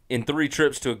 10 in 3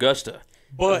 trips to Augusta.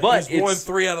 But he's won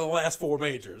 3 out of the last 4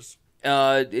 majors.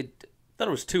 I thought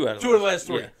it was 2 out of 2 of the last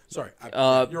 3. Yeah. Sorry,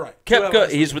 you're right. Koepka,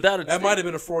 he's without a. That might have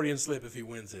been a Freudian slip if he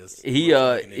wins this.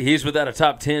 He's without a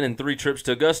top 10 in 3 trips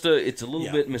to Augusta. It's a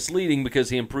little bit misleading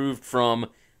because he improved from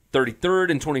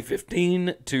 33rd in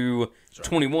 2015 to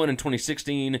 21 in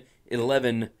 2016,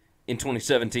 11 in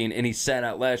 2017, and he sat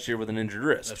out last year with an injured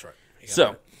wrist. That's right.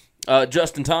 So,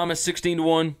 Justin Thomas 16 to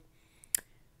 1,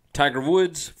 Tiger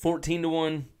Woods 14 to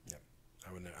 1. Yep.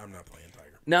 I'm not playing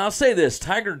Tiger. Now I'll say this: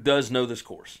 Tiger does know this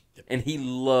course, and he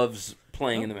loves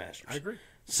playing in the Masters. I agree.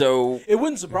 So it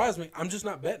wouldn't surprise me. I'm just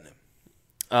not betting him.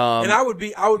 And I would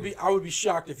be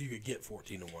shocked if you could get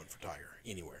 14 to 1 for Tiger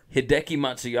anywhere. Hideki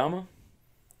Matsuyama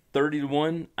 30 to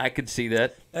 1. I could see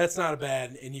that. That's not a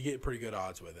bad, and you get pretty good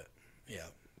odds with it. Yeah.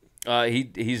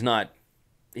 He's not.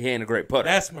 He ain't a great putter.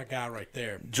 That's my guy right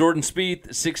there. Jordan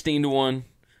Spieth 16 to 1.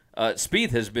 Spieth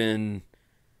has been.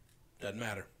 Doesn't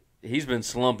matter. He's been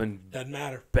slumping. Doesn't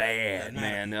matter. Bad, Doesn't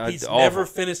matter. man. He's Awful. never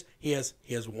finished. He has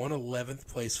one 11th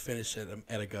place finish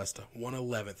at Augusta. 1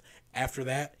 11th. After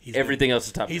that, Everything else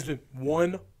is top 10. He's been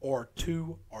 1 or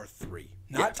 2 or 3.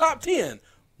 Not top 10.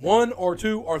 1 or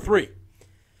 2 or 3.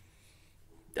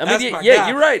 I That's mean, my yeah, guy.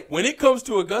 you're right. When it comes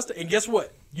to Augusta, and guess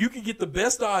what? You can get the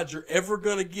best odds you're ever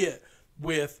gonna get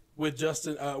with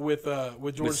Justin with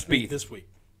Jordan Spieth this week.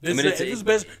 This is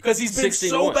best because he's been 16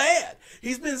 to so 1. bad.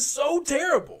 He's been so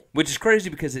terrible. Which is crazy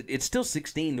because it's still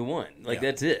 16 to 1. Like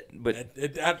that's it. But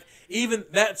even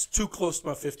that's too close to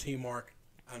my 15 mark.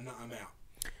 I'm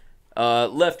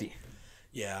out. Lefty.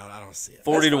 Yeah, I don't see it.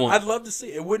 40 to 1. I'd love to see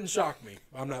it. It wouldn't shock me.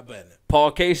 I'm not betting it.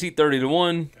 Paul Casey 30 to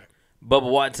 1. Okay. Bubba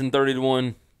Watson 30 to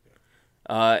 1.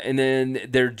 And then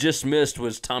their just missed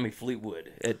was Tommy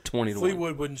Fleetwood at 20 to 1.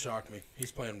 Fleetwood wouldn't shock me.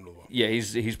 He's playing really well. Yeah,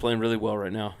 he's playing really well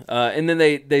right now. And then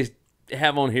they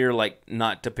have on here like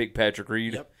not to pick Patrick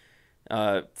Reed.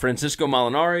 Yep. Francisco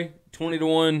Molinari 20 to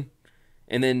 1,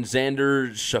 and then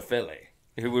Xander Schauffele,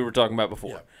 who we were talking about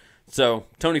before. Yep. So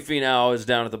Tony Finau is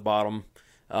down at the bottom.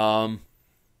 I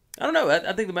don't know.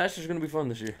 I think the Masters are going to be fun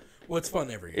this year. Well, it's fun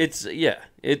every year.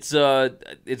 It's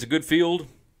a good field.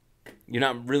 You're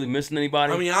not really missing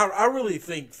anybody. I mean, I really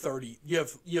think 30. You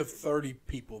have 30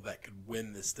 people that could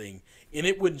win this thing, and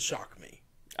it wouldn't shock me.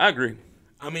 I agree.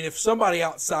 I mean, if somebody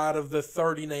outside of the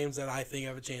 30 names that I think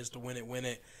have a chance to win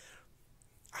it,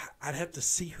 I'd have to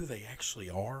see who they actually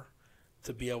are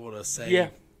to be able to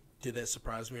say, did that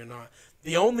surprise me or not?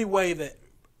 The only way that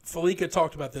Felica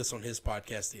talked about this on his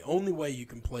podcast, the only way you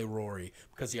can play Rory,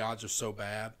 because the odds are so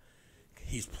bad,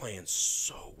 he's playing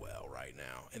so well right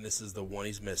now, and this is the one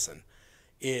he's missing,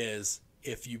 is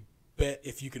if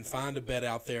you can find a bet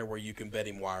out there where you can bet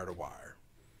him wire to wire.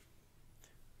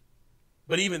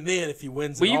 But even then, if he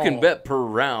wins you can bet per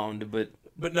round, but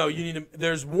no, you need to.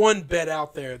 There's one bet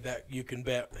out there that you can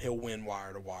bet he'll win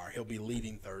wire to wire. He'll be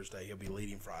leading Thursday. He'll be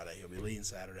leading Friday. He'll be leading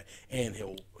Saturday, and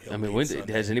he'll. I mean,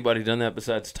 has anybody done that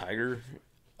besides Tiger?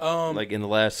 Like in the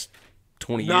last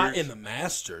 20 Not years. in the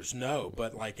Masters, no,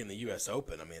 but like in the U.S.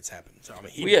 Open, I mean, it's happened. So, I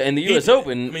mean, in the U.S.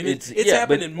 Open, I mean, it's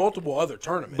happened in multiple other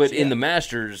tournaments. But in the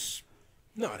Masters,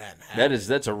 no, it hadn't happened.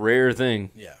 that's a rare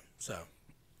thing. Yeah, so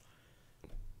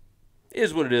It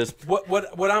is what it is.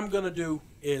 What I'm gonna do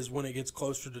is when it gets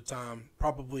closer to time,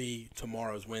 probably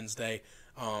tomorrow's Wednesday,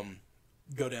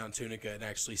 go down Tunica and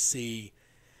actually see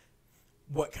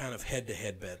what kind of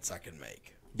head-to-head bets I can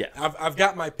make. Yeah, I've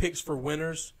got my picks for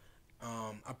winners.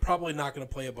 I'm probably not going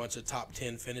to play a bunch of top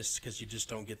 10 finishes because you just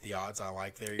don't get the odds I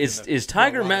like there. Is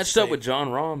Tiger matched up with John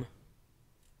Rahm?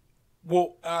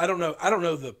 Well, I don't know. I don't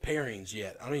know the pairings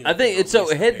yet. I think it's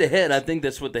so head to head. I think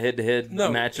that's what the head to head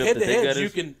matchup head that they got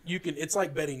is. You can. It's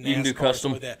like betting NASCAR. You can do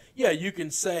custom with that. Yeah, you can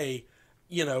say,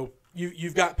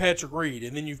 you've got Patrick Reed,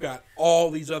 and then you've got all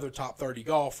these other top 30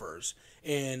 golfers,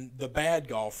 and the bad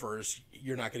golfers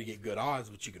you're not going to get good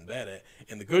odds, but you can bet it.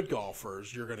 And the good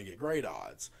golfers, you're going to get great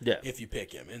odds if you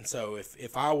pick him. And so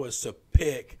if I was to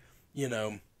pick,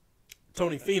 Tony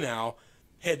Finau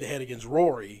head-to-head against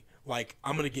Rory, like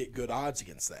I'm going to get good odds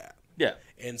against that. Yeah.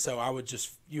 And so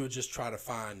you would just try to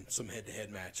find some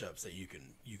head-to-head matchups that you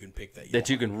can pick that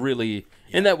you can really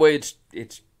 – and that way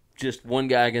it's just one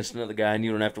guy against another guy, and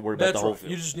you don't have to worry about the whole field.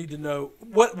 You just need to know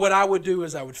what I would do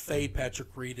is I would fade Patrick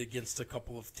Reed against a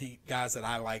couple of guys that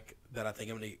I like that I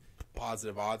think I'm going to get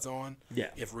positive odds on. Yeah.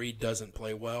 If Reed doesn't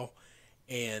play well,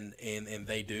 and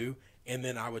they do, and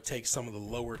then I would take some of the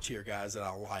lower tier guys that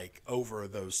I like over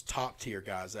those top tier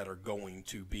guys that are going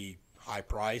to be high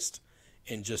priced,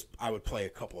 and just I would play a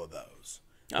couple of those.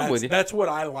 I'm with you. That's what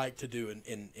I like to do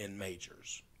in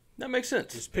majors. That makes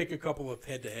sense. Just pick a couple of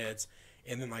head to heads.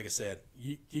 And then, like I said,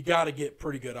 you got to get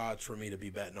pretty good odds for me to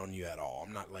be betting on you at all.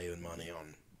 I'm not laying money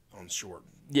on short.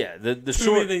 Yeah, the too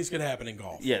short. Many things can happen in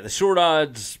golf. Yeah, the short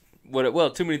odds.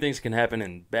 Too many things can happen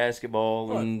in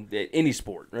basketball and any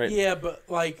sport, right? Yeah, but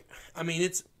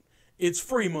it's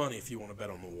free money if you want to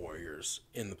bet on the Warriors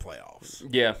in the playoffs.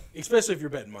 Yeah, especially if you're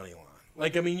betting money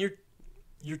line.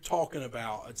 You're talking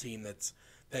about a team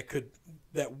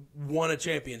that won a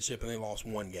championship and they lost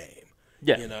one game.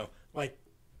 Yeah,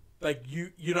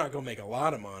 you're not going to make a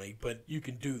lot of money, but you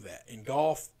can do that. In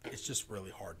golf, it's just really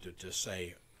hard to just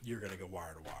say you're going to go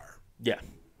wire to wire.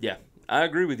 Yeah, I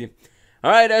agree with you.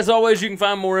 All right, as always, you can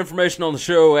find more information on the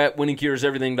show at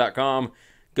winningcureseverything.com.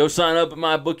 Go sign up at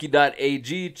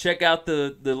mybookie.ag. Check out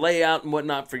the layout and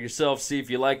whatnot for yourself. See if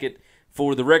you like it.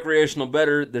 For the recreational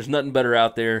bettor, there's nothing better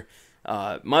out there.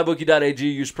 Mybookie.ag,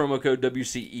 use promo code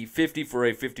WCE50 for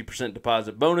a 50%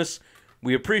 deposit bonus.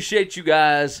 We appreciate you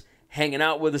guys hanging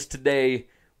out with us today.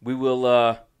 We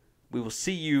will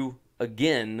see you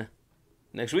again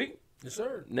next week. Yes,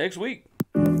 sir. Next week.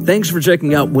 Thanks for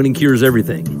checking out Winning Cures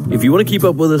Everything. If you want to keep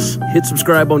up with us, hit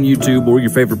subscribe on YouTube or your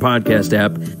favorite podcast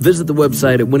app. Visit the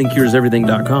website at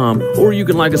winningcureseverything.com, or you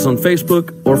can like us on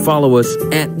Facebook or follow us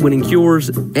at Winning Cures,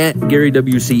 at Gary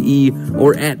WCE,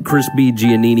 or at Chris B.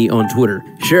 Giannini on Twitter.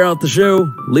 Share out the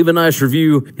show, leave a nice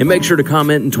review, and make sure to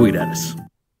comment and tweet at us.